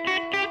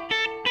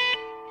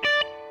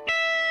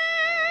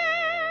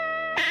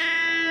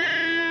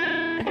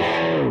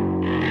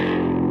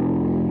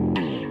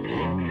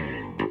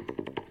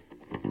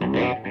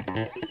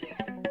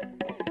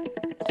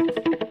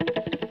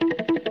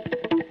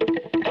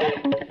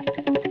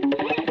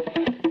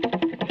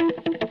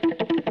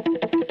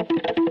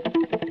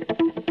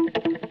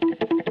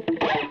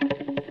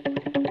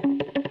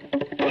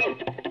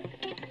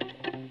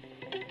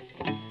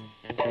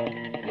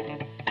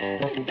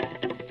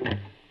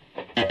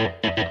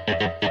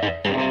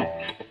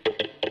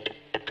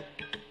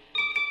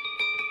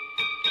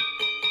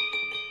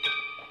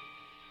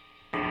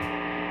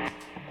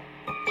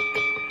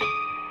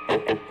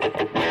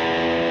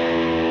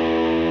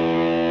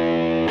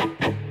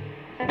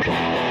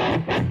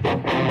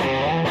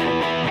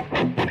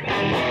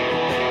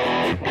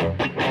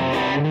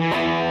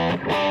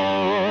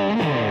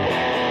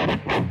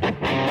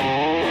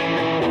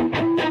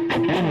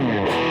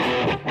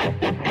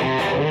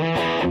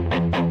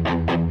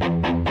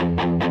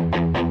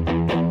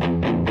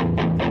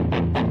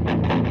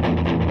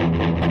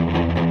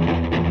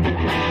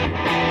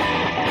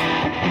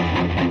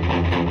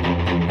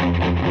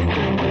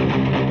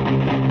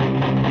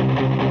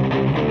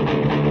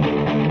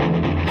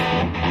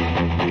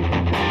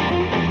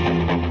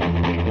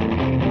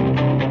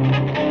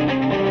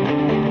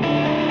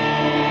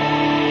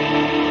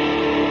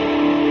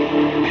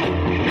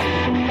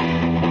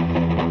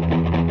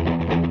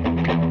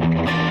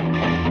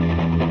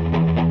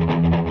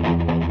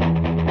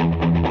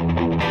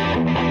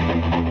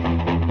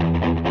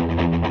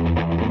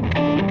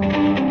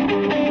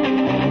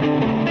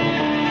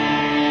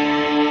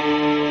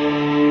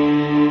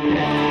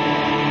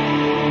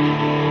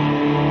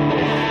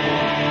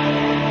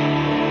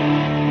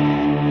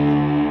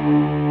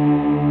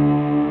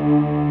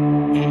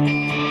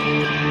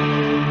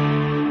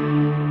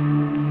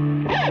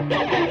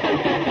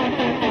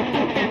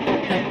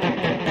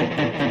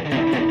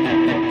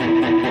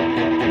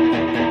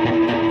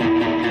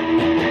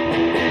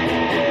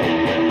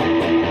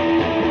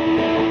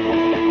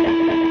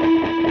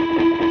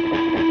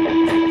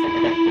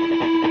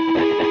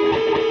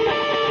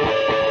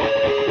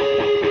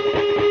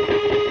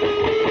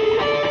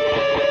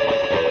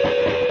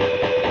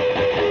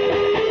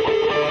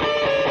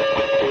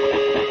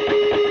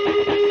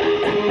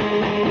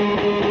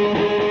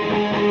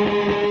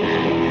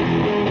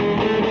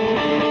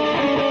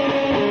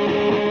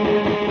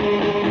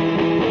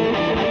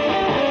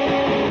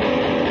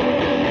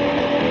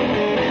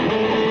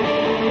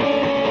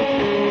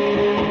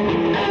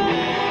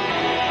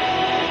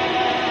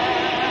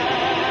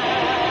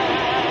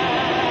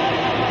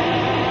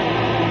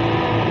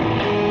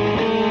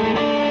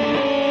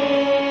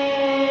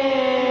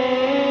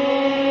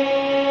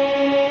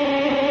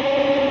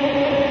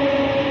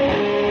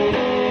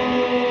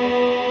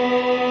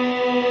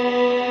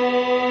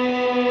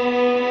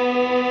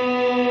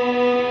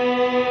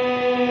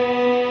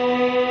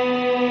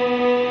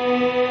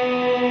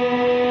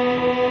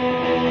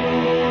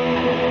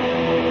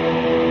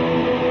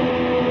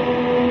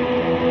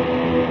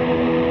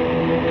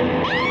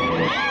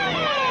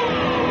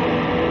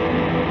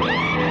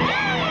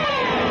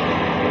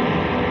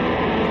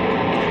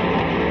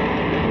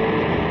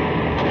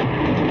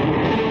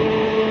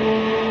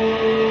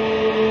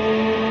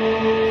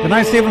 Good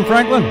night, Stephen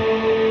Franklin.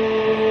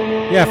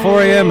 Yeah,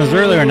 4 a.m. is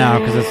earlier now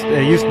because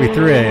it used to be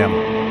 3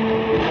 a.m.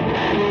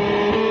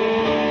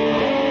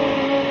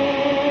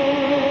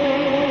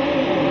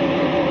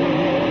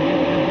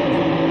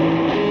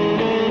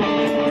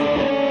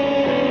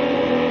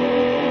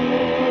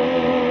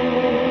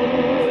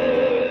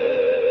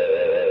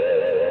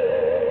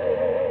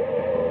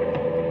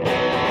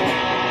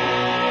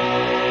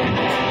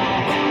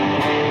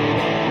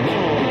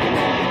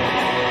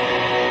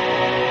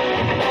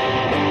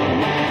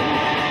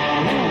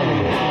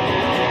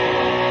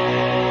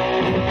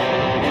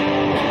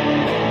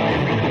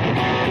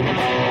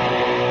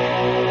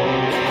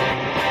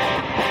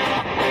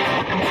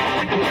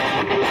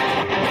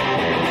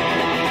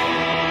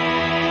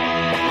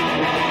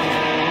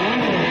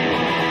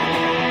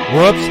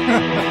 Whoops.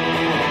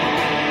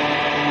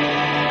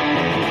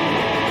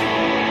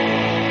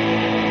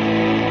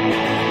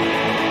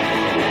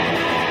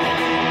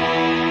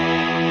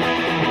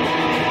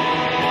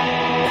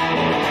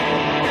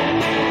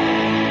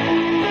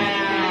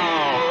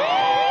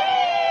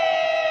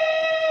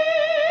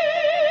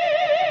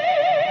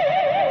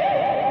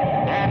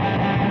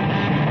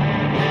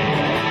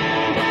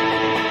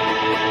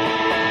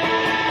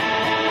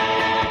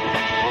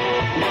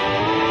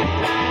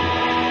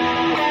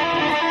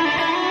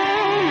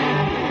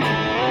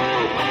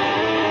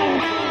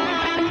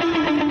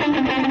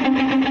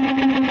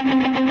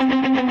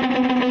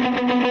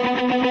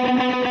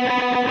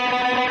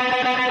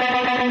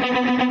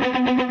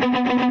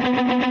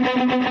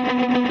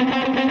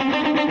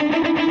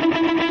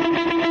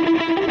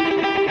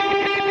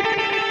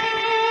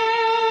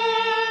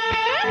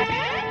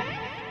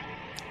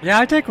 Yeah,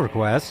 I take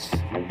requests.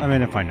 I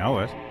mean, if I know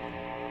it.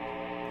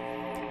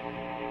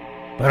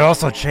 But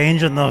also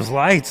changing those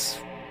lights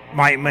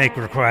might make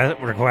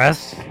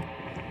requests.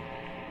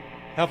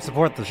 Help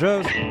support the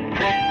shows.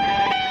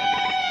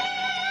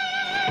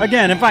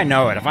 Again, if I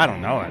know it. If I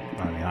don't know it,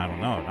 I mean, I don't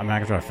know it. I'm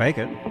not going to try to fake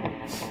it.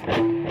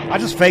 I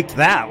just faked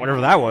that,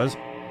 whatever that was.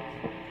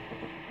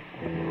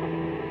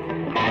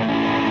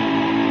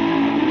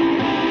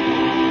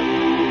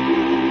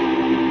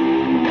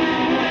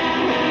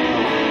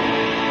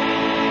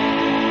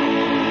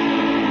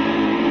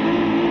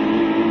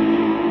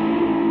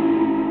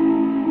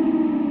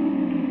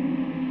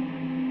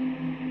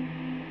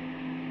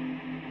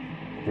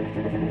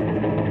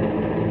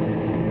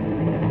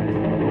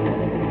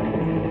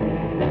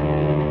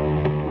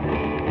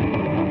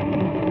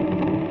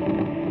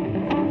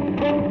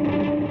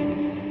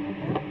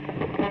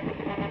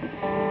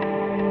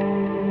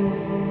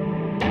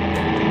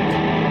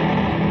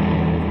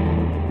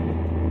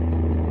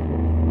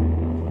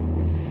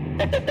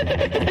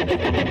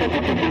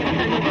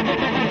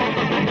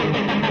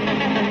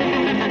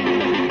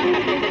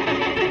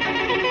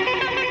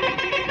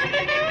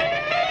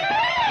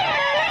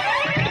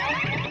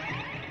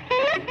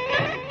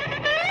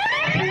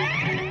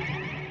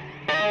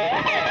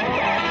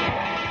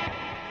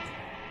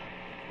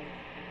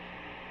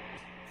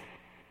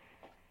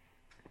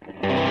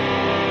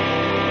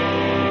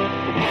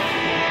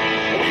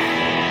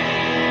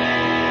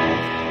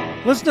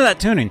 Listen to that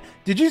tuning.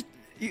 Did you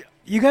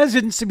guys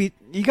didn't see me?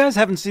 You guys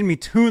haven't seen me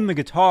tune the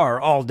guitar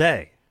all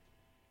day.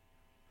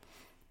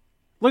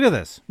 Look at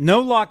this. No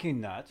locking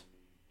nut.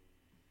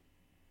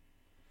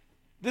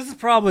 This is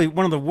probably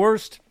one of the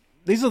worst.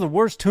 These are the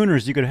worst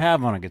tuners you could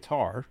have on a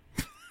guitar.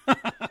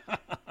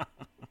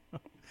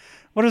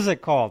 What is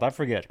it called? I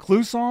forget.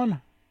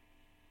 Kluson?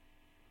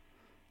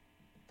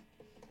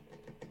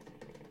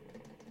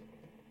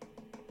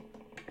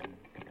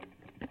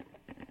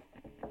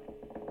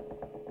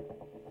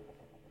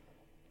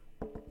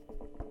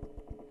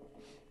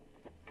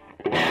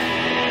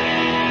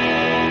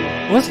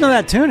 Listen to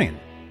that tuning.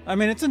 I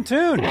mean, it's in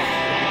tune.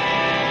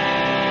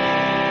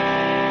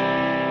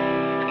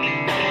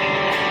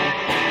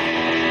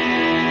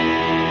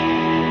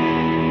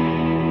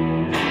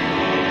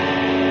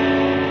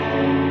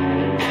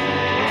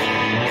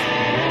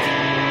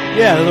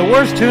 Yeah, they're the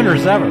worst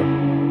tuners ever.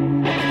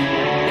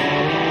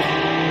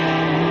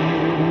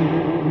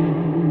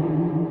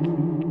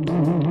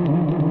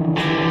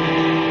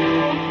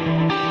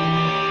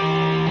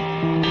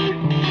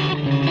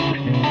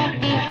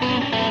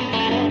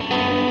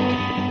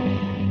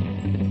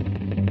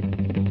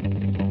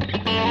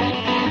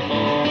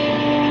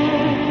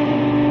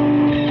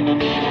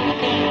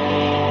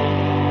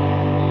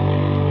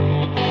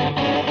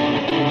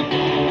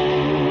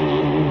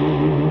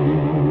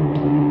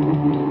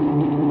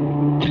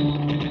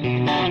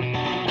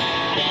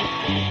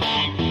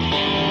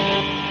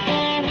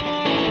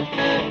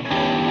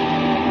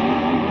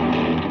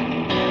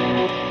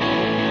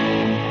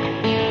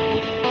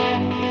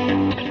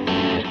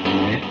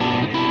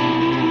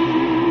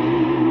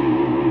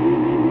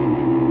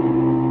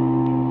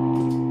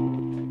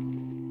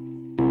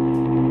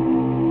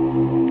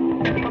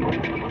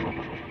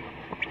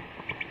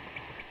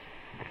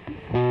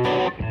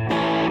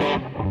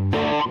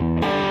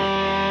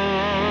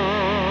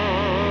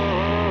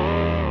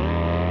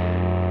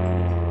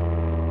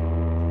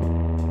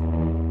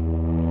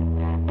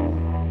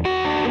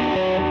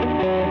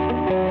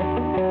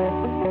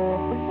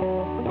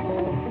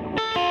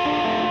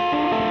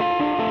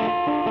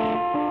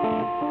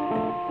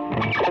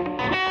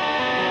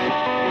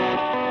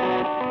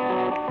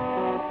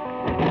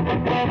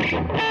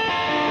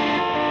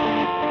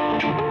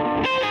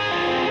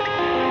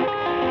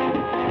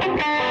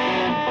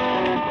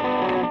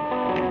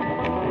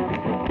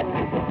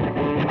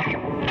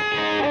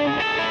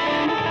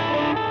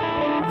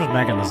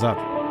 Making this up.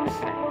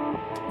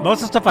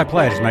 Most of the stuff I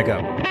play I just make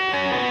up.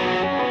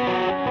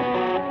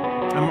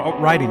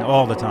 I'm writing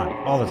all the time.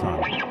 All the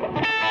time.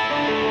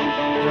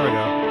 There we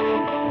go.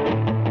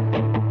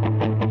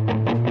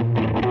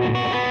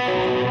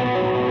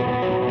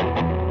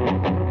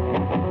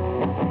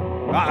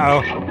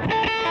 Uh-oh.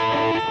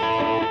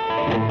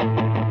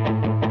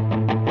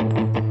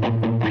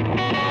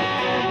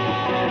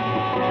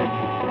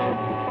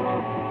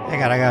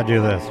 I gotta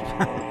do this.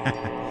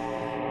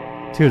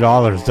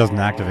 $2 doesn't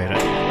activate it.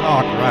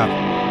 Oh, crap.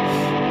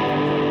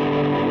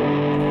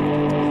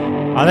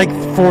 I think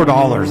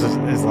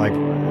 $4 is like, it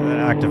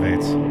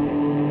activates.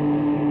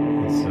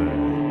 It's,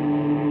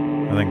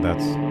 I think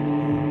that's...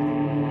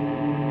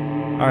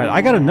 Alright,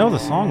 I gotta know the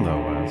song though,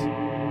 Wes.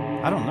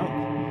 I don't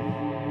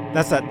know.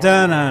 That's that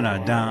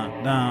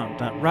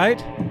dun-dun-dun-dun-dun,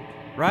 right?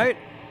 Right?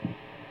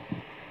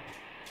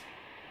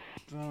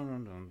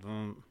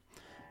 Dun-dun-dun-dun.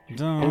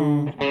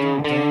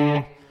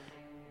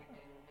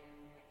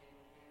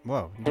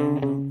 Whoa.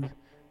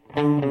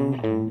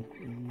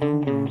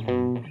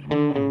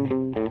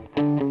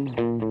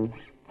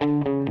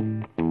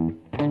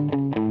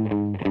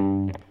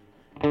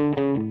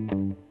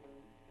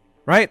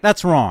 Right? right?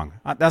 That's wrong.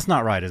 That's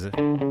not right, is it?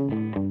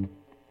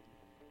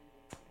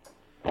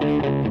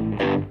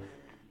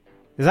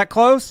 Is that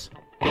close?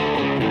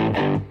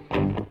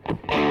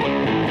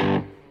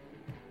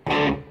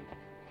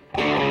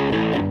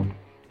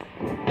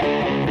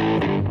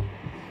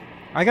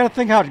 I gotta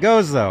think how it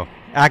goes, though.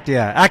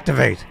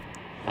 Activate.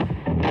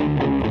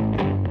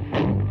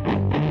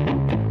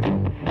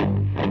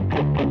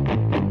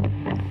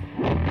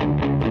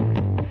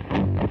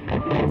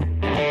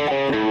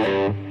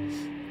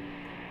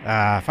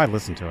 If I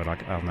listen to it,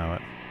 I'll know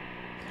it.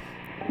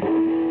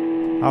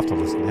 I'll have to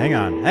listen. Hang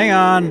on.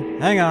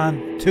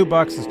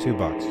 $2 is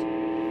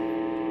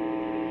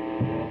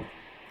 $2.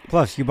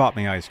 Plus, you bought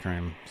me ice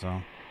cream,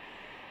 so.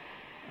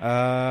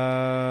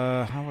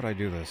 How would I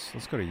do this?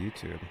 Let's go to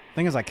YouTube.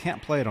 Thing is, I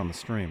can't play it on the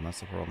stream. That's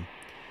the problem.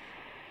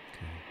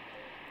 Okay.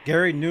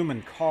 Gary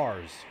Newman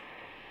Cars.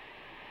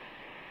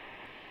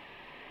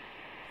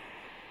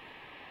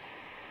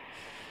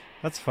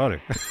 That's funny.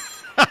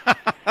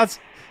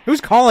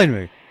 Who's calling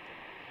me?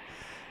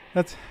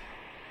 That's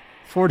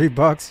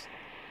 $40.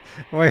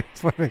 Wait,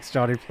 what makes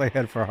Johnny play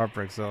Head for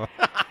Heartbreak Solo?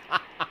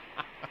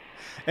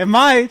 It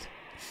might.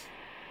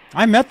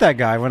 I met that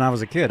guy when I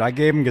was a kid. I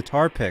gave him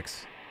guitar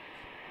picks.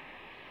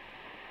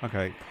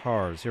 Okay,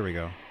 Cars. Here we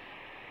go.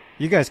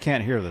 You guys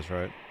can't hear this,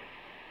 right?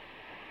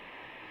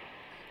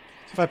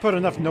 If I put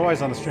enough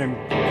noise on the stream,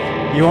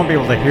 you won't be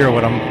able to hear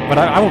what I'm... But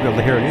I won't be able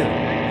to hear it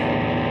either.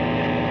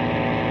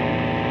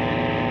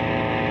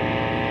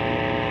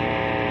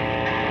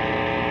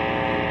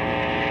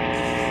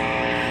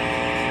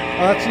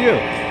 Oh, that's you.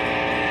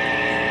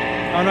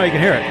 Oh, no, you can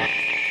hear it.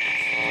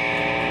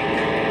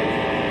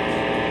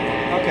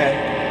 Okay.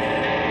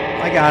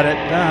 I got it.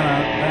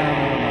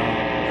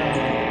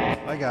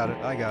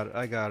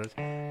 I got it.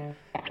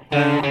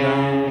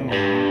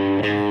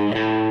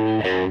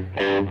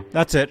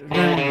 That's it.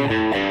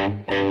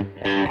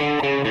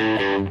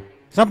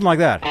 Something like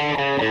that.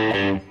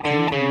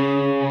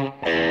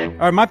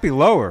 Or it might be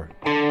lower.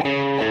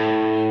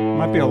 It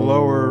might be a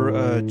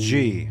lower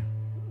G.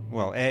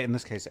 Well, A, in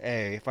this case,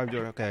 A. If I'm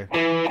doing, okay.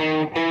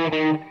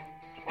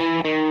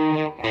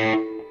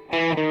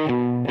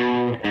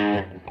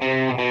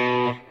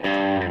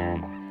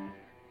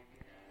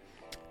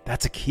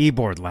 That's a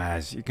keyboard,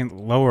 Laz. You can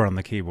lower on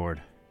the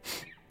keyboard.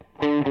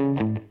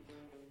 On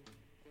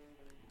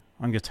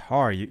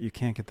guitar, you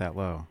can't get that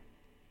low.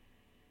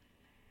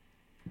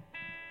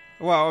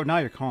 Well, now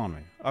you're calling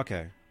me.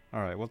 Okay.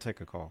 All right, we'll take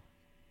a call.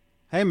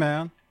 Hey,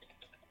 man.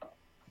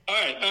 All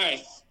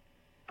right,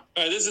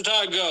 this is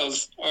how it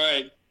goes. All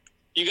right.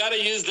 You got to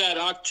use that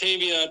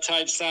Octavia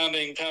type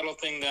sounding pedal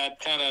thing that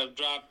kind of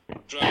drop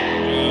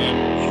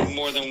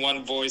more than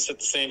one voice at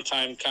the same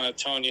time kind of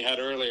tone you had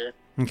earlier.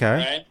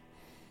 Okay.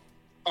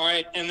 All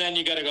right, and then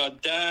you got to go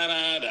da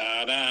da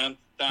da da.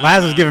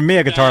 Laz is giving me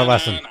a guitar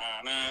lesson.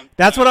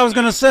 That's what I was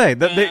gonna say.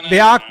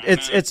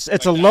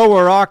 It's a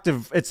lower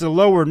octave. It's a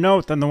lower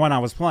note than the one I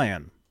was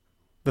playing.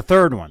 The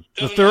third one.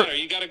 Doesn't matter.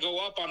 You got to go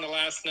up on the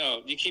last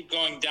note. You keep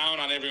going down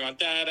on everyone.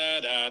 Da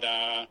da da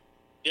da.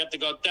 You have to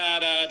go da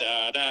da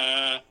da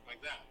da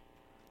like that.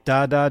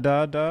 Da da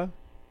da da.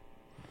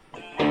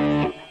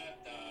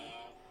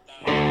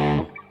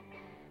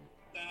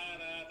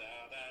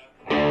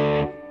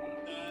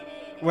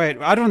 Wait,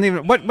 I don't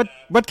even.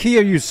 What key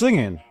are you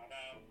singing?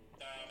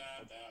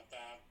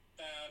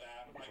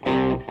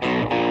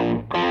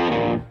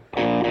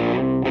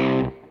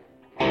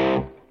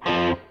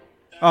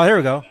 Oh, here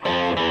we go.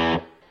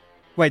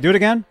 Wait, do it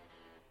again.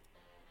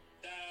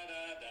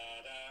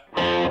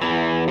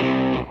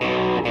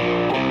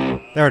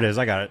 There it is.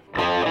 I got it.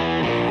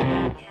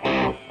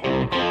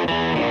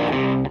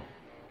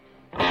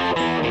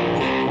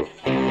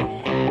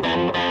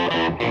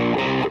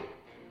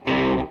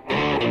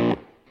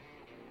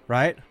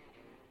 Right?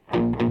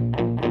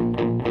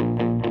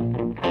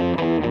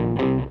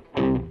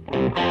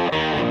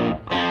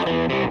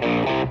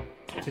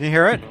 Can you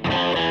hear it?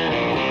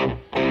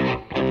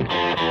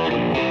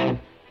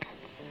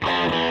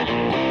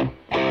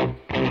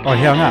 Oh,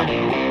 he hung up.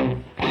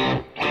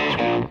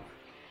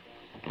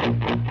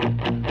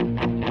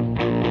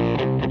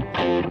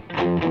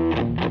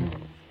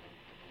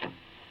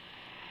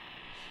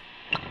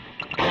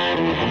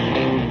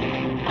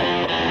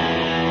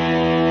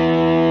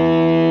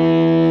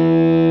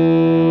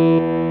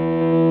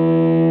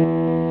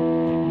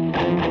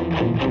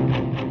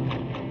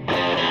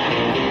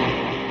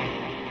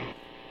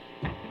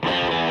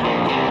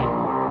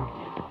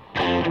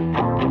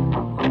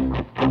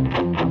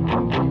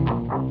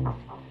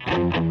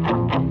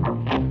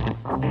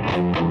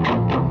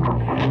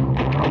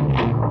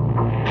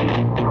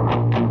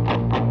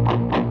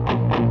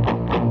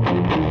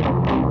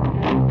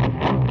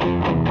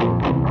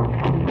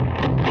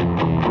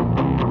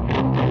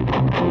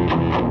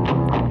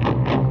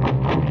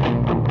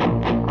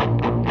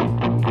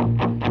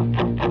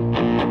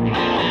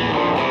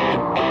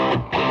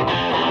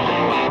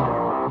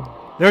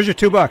 There's your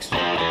 $2.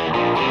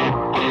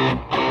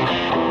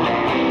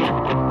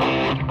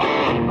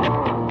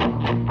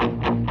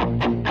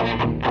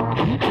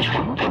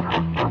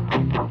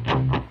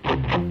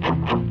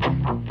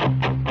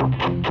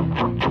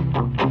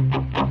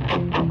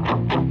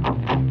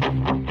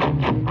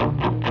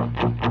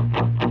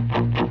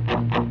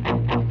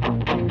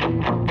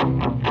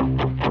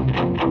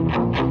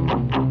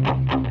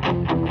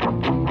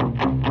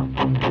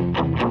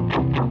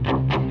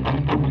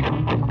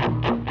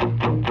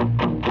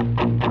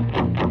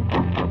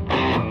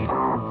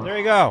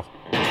 go.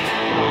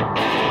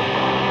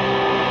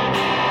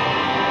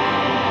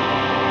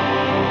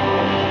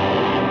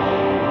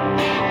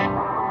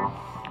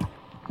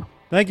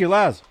 Thank you,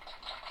 Laz.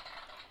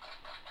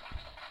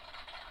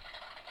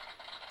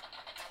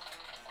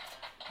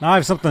 Now I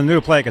have something new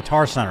to play at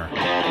Guitar Center. Oh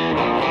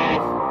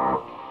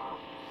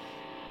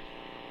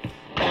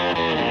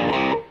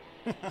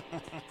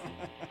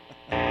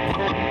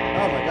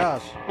my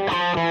gosh.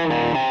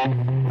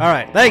 All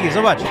right, thank you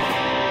so much.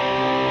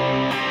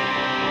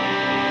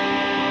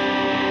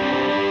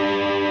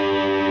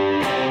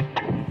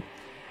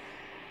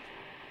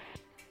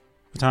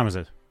 What time is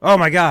it? Oh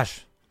my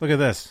gosh. Look at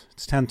this.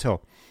 It's 10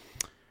 till.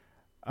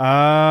 What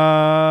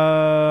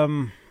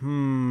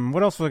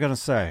else was I going to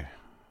say?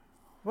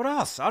 What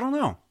else? I don't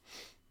know.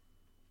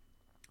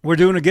 We're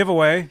doing a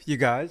giveaway, you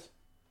guys.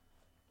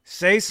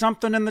 Say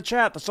something in the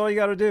chat. That's all you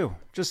got to do.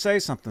 Just say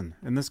something,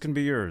 and this can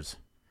be yours.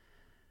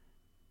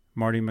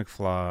 Marty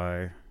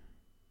McFly.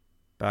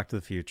 Back to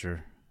the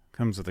Future.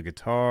 Comes with a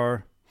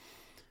guitar.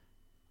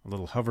 A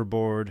little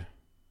hoverboard.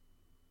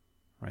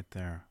 Right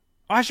there.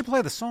 Oh, I should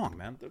play the song,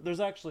 man. There's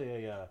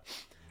actually a...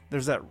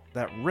 there's that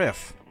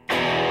riff.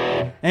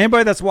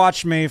 Anybody that's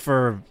watched me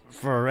for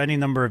any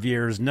number of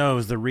years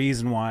knows the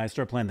reason why I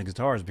started playing the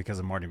guitar is because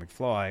of Marty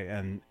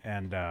McFly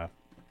and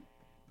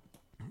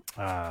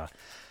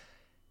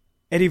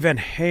Eddie Van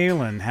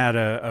Halen had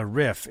a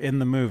riff in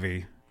the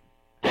movie,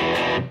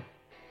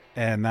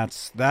 and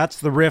that's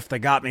the riff that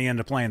got me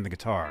into playing the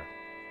guitar.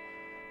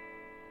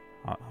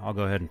 I'll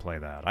go ahead and play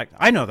that.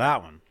 I know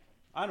that one.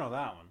 I know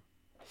that one.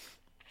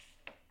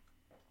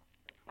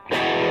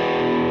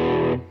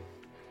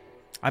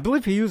 I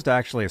believe he used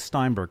actually a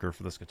Steinberger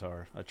for this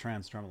guitar, a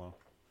trans tremolo.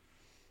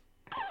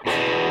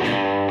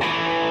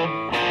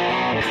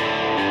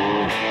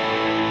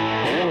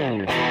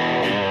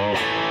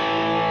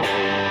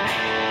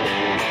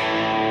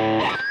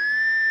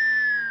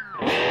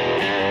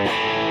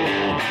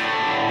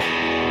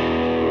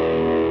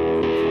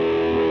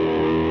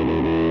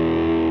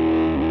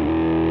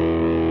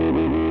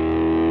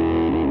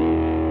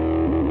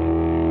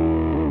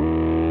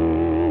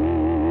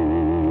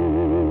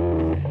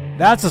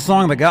 That's a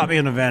song that got me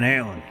into Van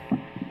Halen.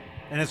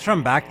 And it's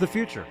from Back to the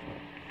Future.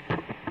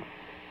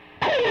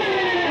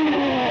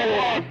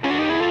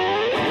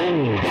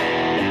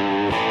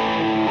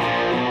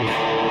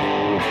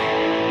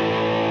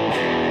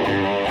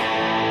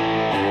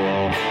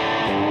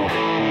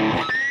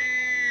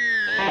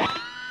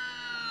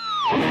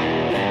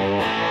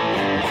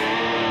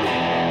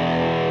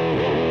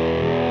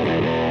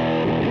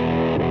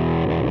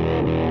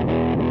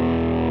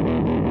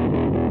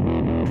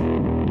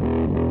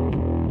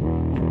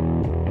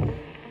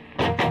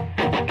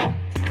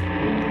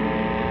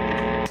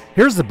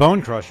 Here's the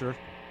Bone Crusher.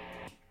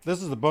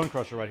 This is the Bone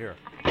Crusher right here.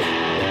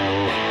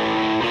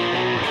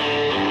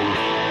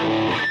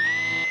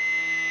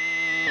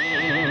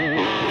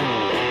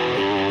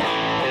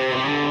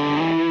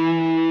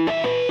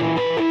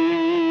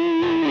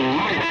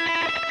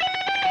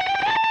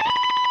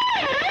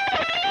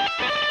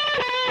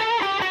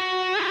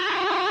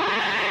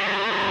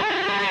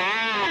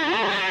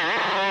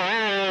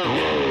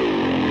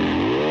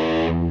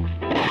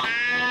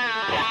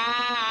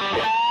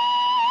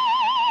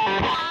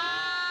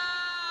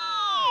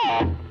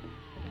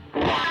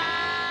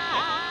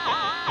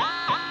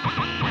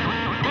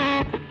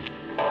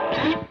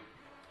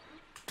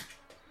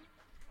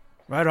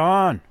 Right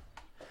on.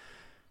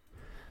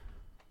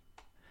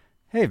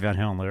 Hey, Van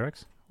Halen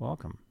Lyrics.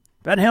 Welcome.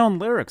 Van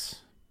Halen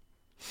Lyrics.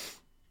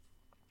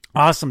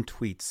 Awesome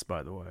tweets,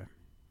 by the way.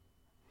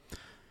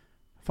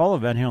 Follow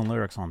Van Halen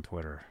Lyrics on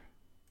Twitter.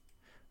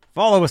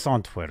 Follow us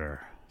on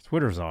Twitter.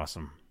 Twitter's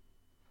awesome.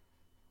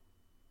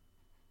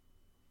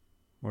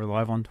 We're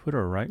live on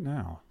Twitter right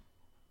now.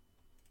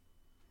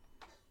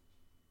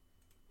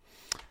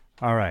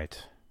 All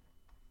right.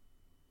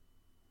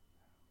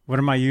 What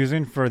am I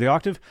using for the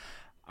octave?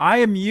 I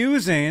am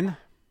using...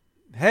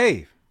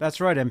 Hey,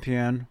 that's right,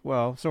 MPN.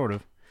 Well, sort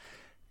of.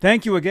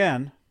 Thank you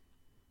again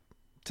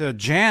to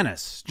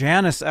Janice.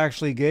 Janice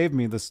actually gave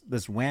me this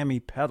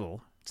whammy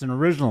pedal. It's an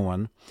original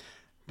one.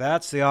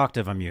 That's the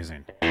octave I'm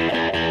using.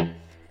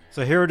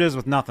 So here it is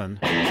with nothing.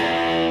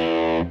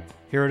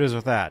 Here it is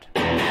with that.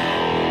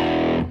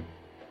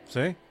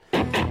 See?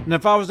 And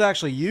if I was to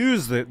actually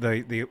use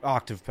the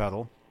octave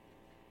pedal,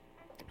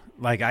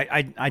 like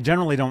I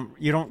generally don't,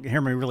 you don't hear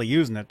me really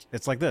using it.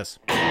 It's like this.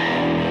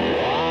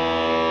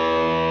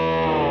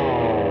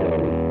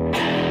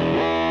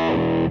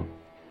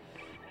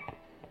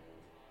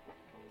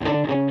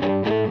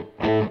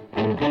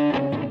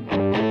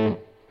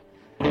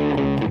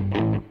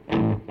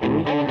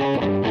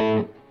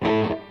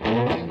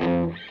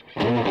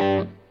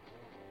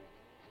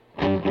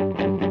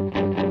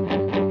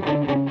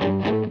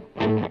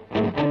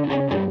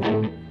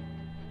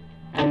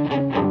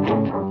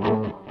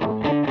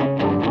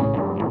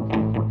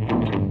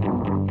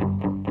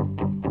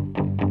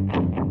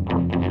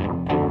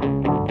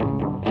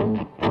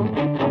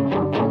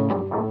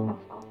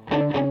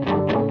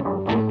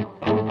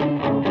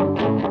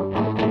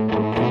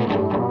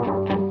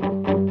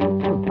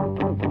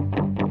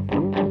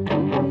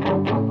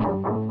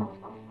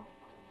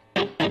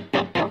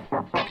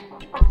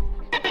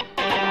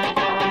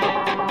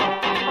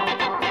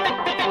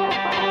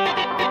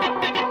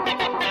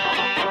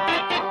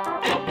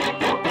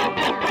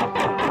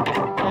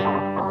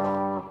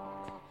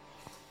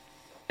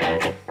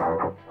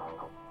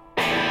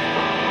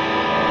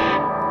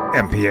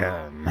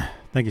 Bien.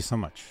 Thank you so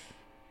much.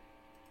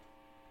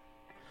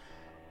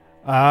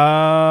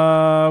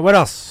 What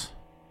else?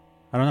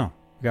 I don't know.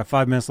 We got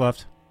 5 minutes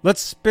left.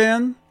 Let's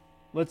spin.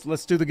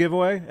 Let's do the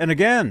giveaway. And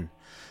again,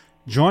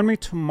 join me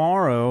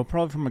tomorrow,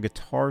 probably from a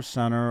Guitar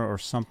Center or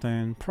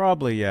something.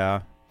 Probably,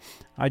 yeah.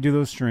 I do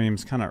those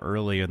streams kind of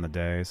early in the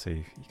day, so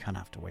you kind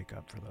of have to wake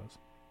up for those.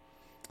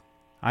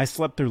 I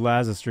slept through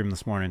Laz's stream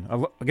this morning.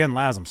 Again,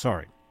 Laz, I'm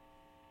sorry.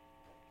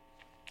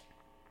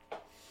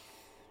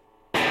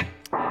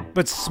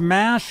 But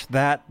smash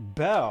that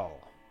bell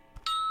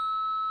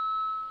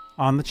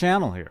on the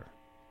channel here.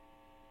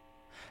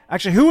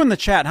 Actually, who in the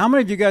chat, how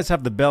many of you guys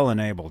have the bell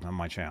enabled on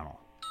my channel?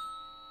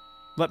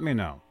 Let me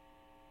know.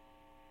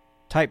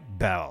 Type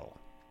bell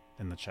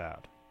in the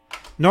chat.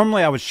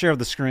 Normally I would share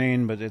the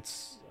screen, but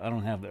I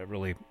don't have that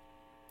really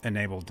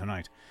enabled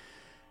tonight.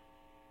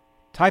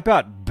 Type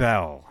out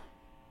bell.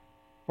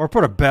 Or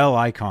put a bell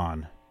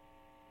icon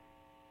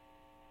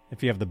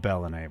if you have the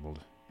bell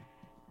enabled.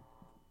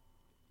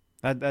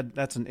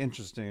 That's an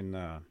interesting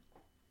to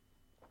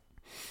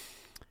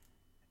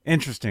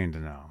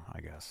know,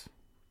 I guess.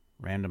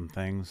 Random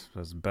things. It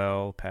says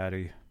bell,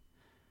 Patty.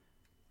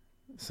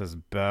 It says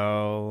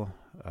bell.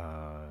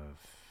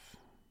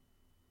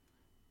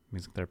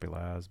 Music Therapy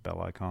Labs,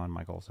 bell icon.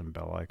 Mike Olson,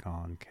 bell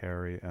icon.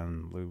 Carrie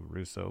and Lou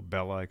Russo,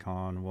 bell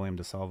icon. William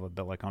DeSalva,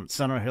 bell icon.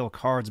 Center Hill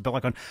Cards, bell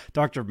icon.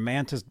 Dr.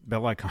 Mantis,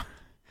 bell icon.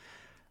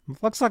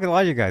 Looks like a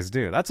lot of you guys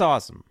do. That's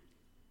awesome.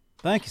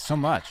 Thank you so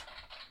much.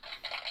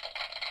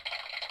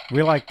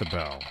 We like the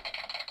bell.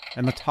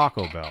 And the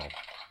Taco Bell.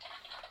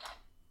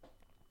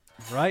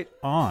 Right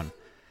on.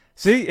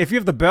 See, if you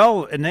have the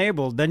bell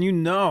enabled, then you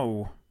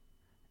know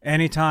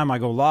anytime I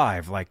go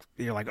live, like,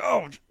 you're like,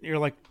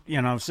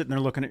 sitting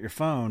there looking at your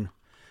phone.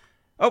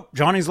 Oh,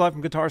 Johnny's live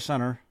from Guitar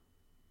Center.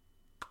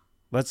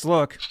 Let's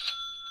look.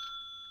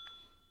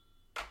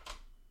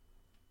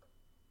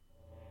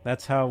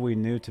 That's how we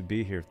knew to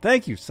be here.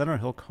 Thank you, Center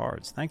Hill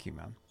Cards. Thank you,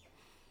 man.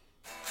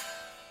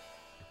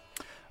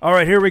 All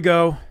right, here we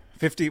go.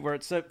 We're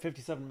at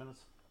 57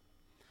 minutes.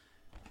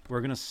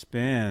 We're going to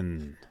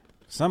spin.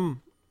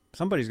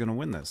 Somebody's going to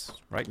win this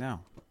right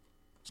now.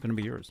 It's going to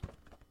be yours.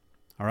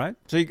 All right?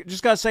 So you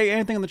just got to say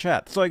anything in the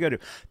chat. That's all you got to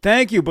do.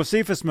 Thank you,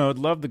 Bocephus Mode.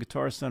 Love the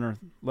Guitar Center.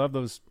 Love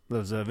those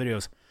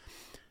videos.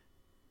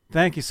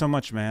 Thank you so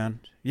much, man.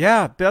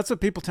 Yeah, that's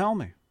what people tell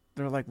me.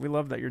 They're like, we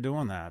love that you're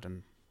doing that.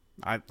 And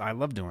I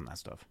love doing that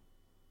stuff.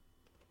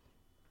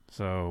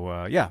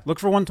 So, yeah, look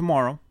for one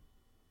tomorrow.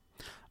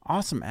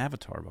 Awesome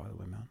avatar, by the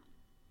way, man.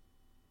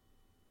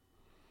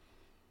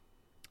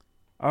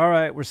 All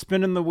right, we're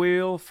spinning the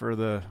wheel for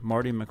the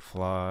Marty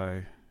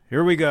McFly.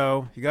 Here we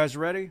go. You guys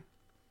ready?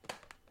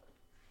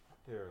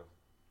 Here,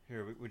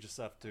 we just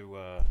have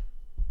to,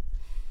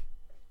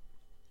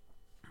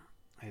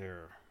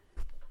 here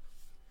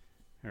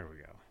we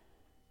go.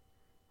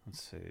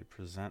 Let's see,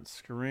 present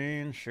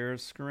screen, share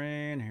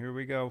screen, here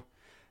we go.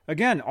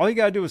 Again, all you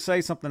gotta do is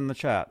say something in the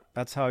chat.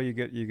 That's how you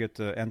get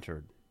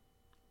entered.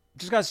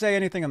 Just gotta say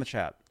anything in the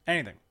chat,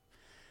 anything.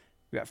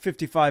 We got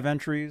 55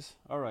 entries,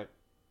 all right.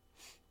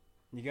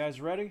 You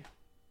guys ready?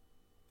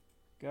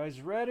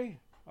 Guys ready?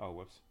 Oh,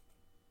 whoops.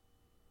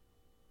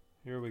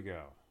 Here we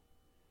go.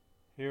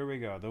 Here we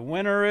go. The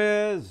winner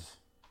is...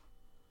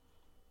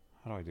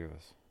 How do I do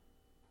this?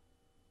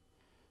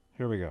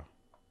 Here we go.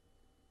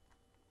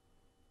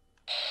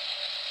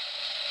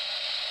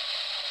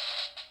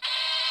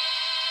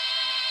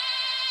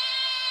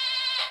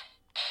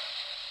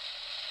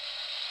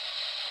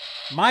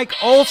 Mike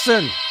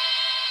Olson.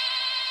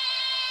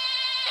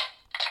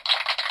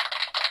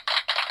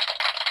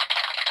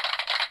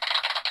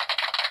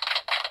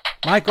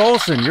 Mike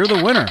Olson, you're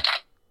the winner.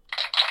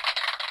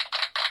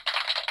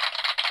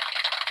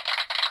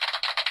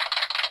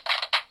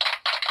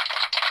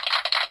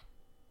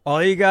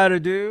 All you gotta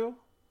do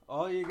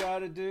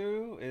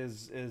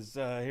is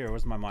here,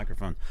 where's my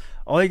microphone?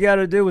 All you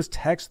gotta do is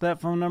text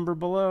that phone number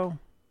below.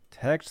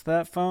 Text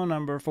that phone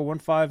number,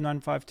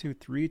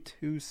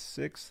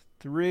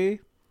 415-952-3263.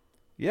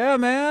 Yeah,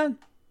 man.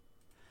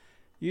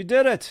 You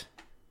did it.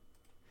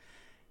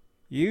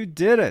 You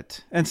did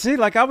it. And see,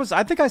 like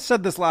I think I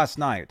said this last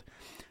night.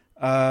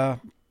 I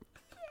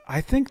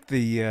think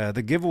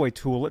the giveaway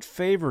tool, it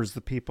favors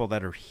the people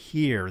that are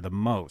here the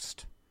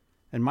most.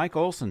 And Mike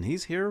Olson,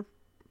 he's here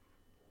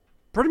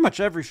pretty much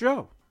every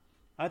show.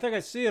 I think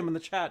I see him in the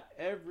chat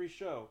every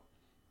show.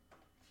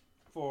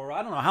 For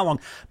I don't know how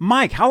long.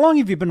 Mike, how long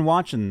have you been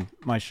watching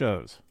my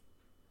shows?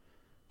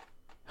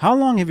 How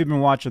long have you been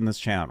watching this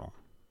channel?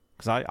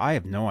 Because I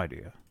have no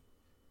idea.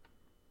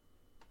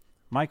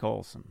 Mike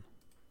Olson.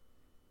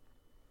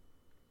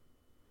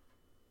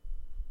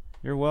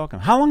 You're welcome.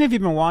 How long have you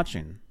been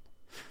watching?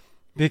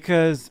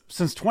 Because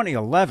since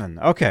 2011.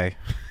 Okay.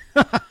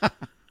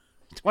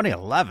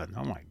 2011.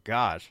 Oh my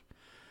gosh.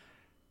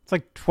 It's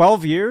like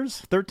 12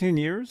 years? 13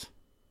 years?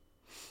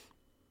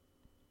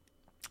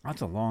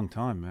 That's a long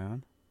time,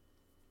 man.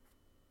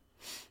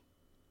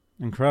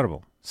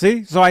 Incredible.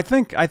 See? So I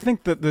think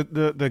that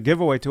the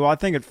giveaway tool, I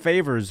think it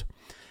favors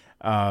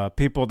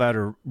people that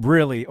are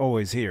really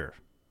always here.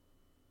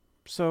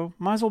 So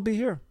might as well be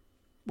here.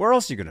 Where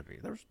else are you going to be?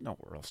 There's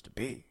nowhere else to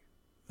be.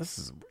 This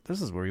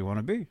is where you want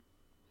to be.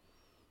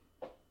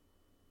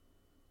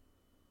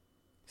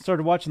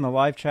 Started watching the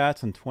live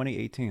chats in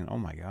 2018. Oh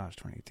my gosh,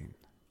 2018.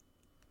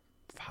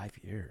 5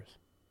 years.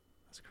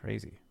 That's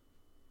crazy.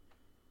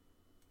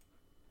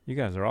 You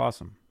guys are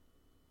awesome.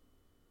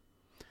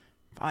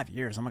 5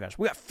 years. Oh my gosh.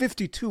 We got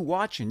 52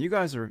 watching. You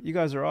guys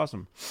are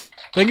awesome.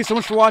 Thank you so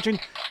much for watching.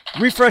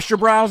 Refresh your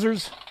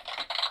browsers.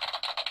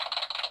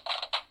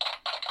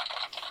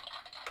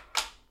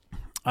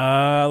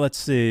 Let's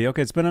see.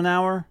 Okay, it's been an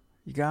hour.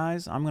 You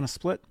guys, I'm going to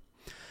split.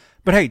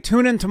 But hey,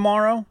 tune in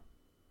tomorrow.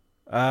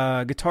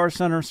 Guitar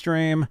Center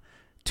stream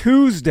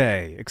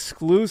Tuesday,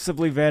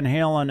 exclusively Van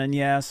Halen, and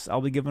yes,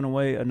 I'll be giving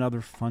away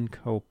another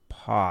Funko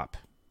Pop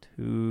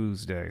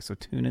Tuesday. So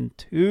tune in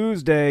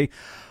Tuesday.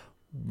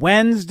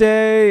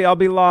 Wednesday, I'll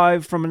be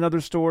live from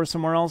another store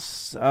somewhere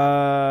else.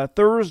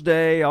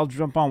 Thursday, I'll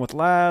jump on with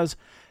Laz.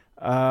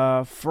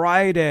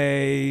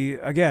 Friday,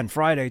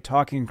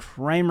 talking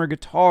Kramer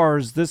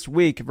guitars this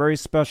week. Very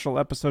special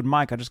episode.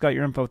 Mike, I just got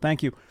your info.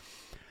 Thank you.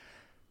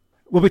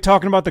 We'll be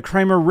talking about the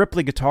Kramer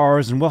Ripley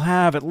guitars, and we'll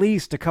have at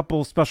least a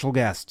couple special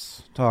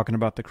guests talking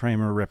about the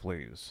Kramer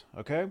Ripleys.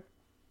 Okay?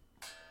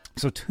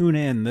 So tune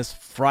in this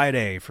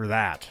Friday for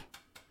that.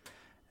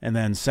 And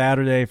then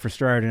Saturday for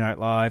Saturday Night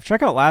Live.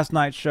 Check out last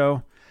night's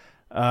show.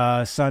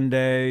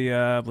 Sunday,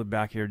 I'll be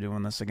back here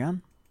doing this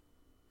again.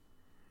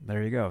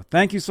 There you go.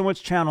 Thank you so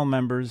much, channel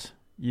members.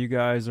 You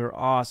guys are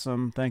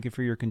awesome. Thank you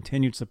for your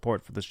continued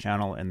support for this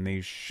channel and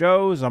these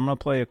shows. I'm going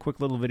to play a quick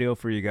little video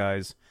for you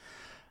guys.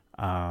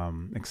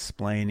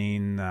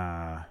 Explaining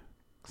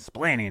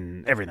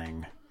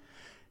everything.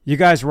 You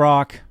guys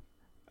rock.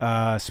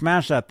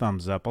 Smash that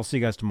thumbs up. I'll see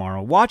you guys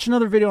tomorrow. Watch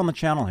another video on the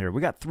channel here.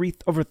 We got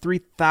over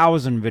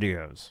 3,000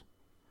 videos.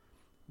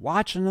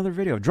 Watch another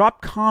video.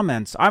 Drop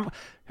comments.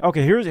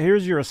 Okay.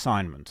 Here's your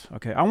assignment.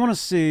 Okay, I want to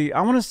see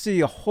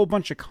a whole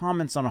bunch of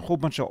comments on a whole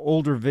bunch of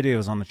older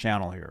videos on the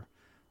channel here.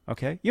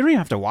 Okay, you don't even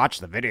have to watch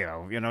the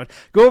video. You know,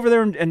 go over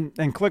there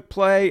and click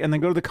play, and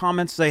then go to the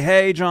comments. Say,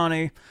 hey,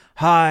 Johnny.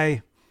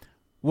 Hi.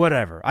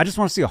 Whatever. I just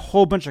want to see a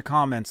whole bunch of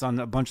comments on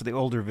a bunch of the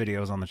older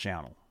videos on the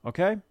channel.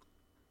 Okay?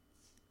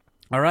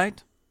 All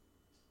right?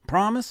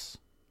 Promise?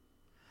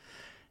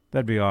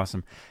 That'd be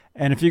awesome.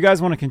 And if you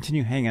guys want to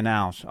continue hanging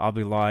out, I'll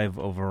be live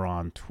over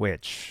on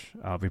Twitch.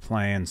 I'll be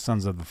playing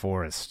Sons of the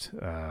Forest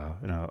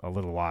in a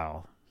little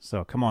while.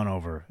 So come on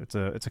over. It's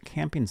a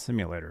camping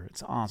simulator.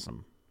 It's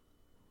awesome.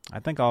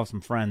 I think I'll have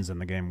some friends in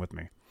the game with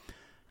me.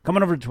 Come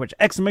on over to Twitch. !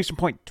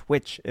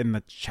 Twitch in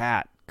the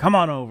chat. Come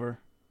on over.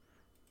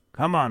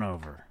 Come on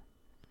over.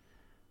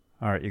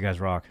 All right, you guys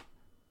rock.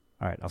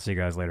 All right, I'll see you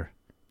guys later.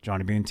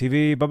 Johnny Bean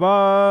TV.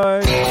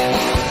 Bye-bye.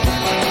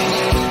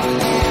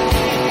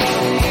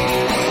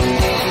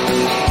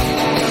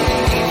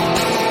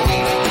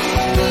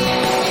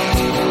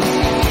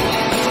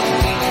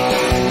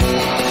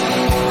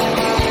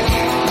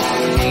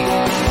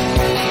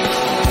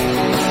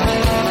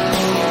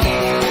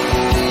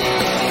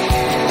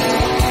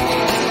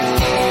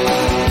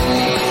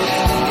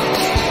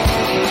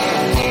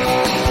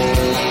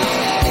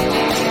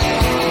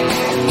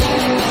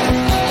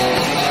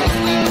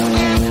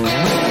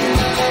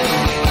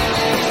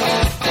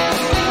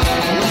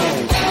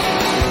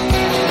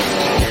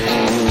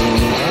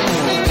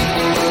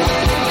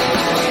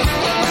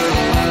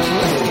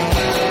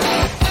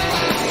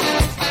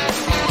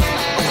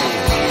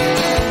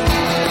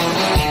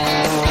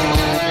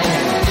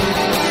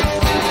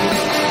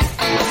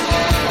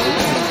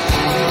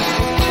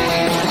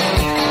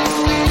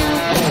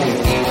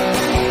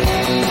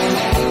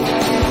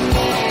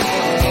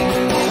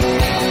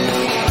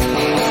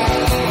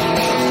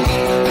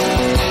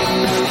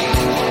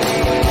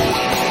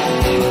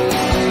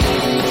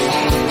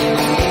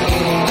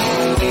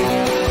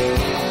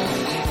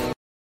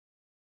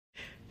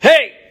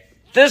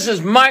 This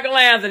is Michael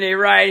Anthony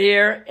right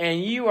here,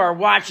 and you are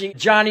watching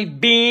Johnny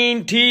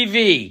Bean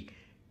TV.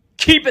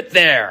 Keep it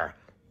there.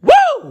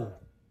 Woo!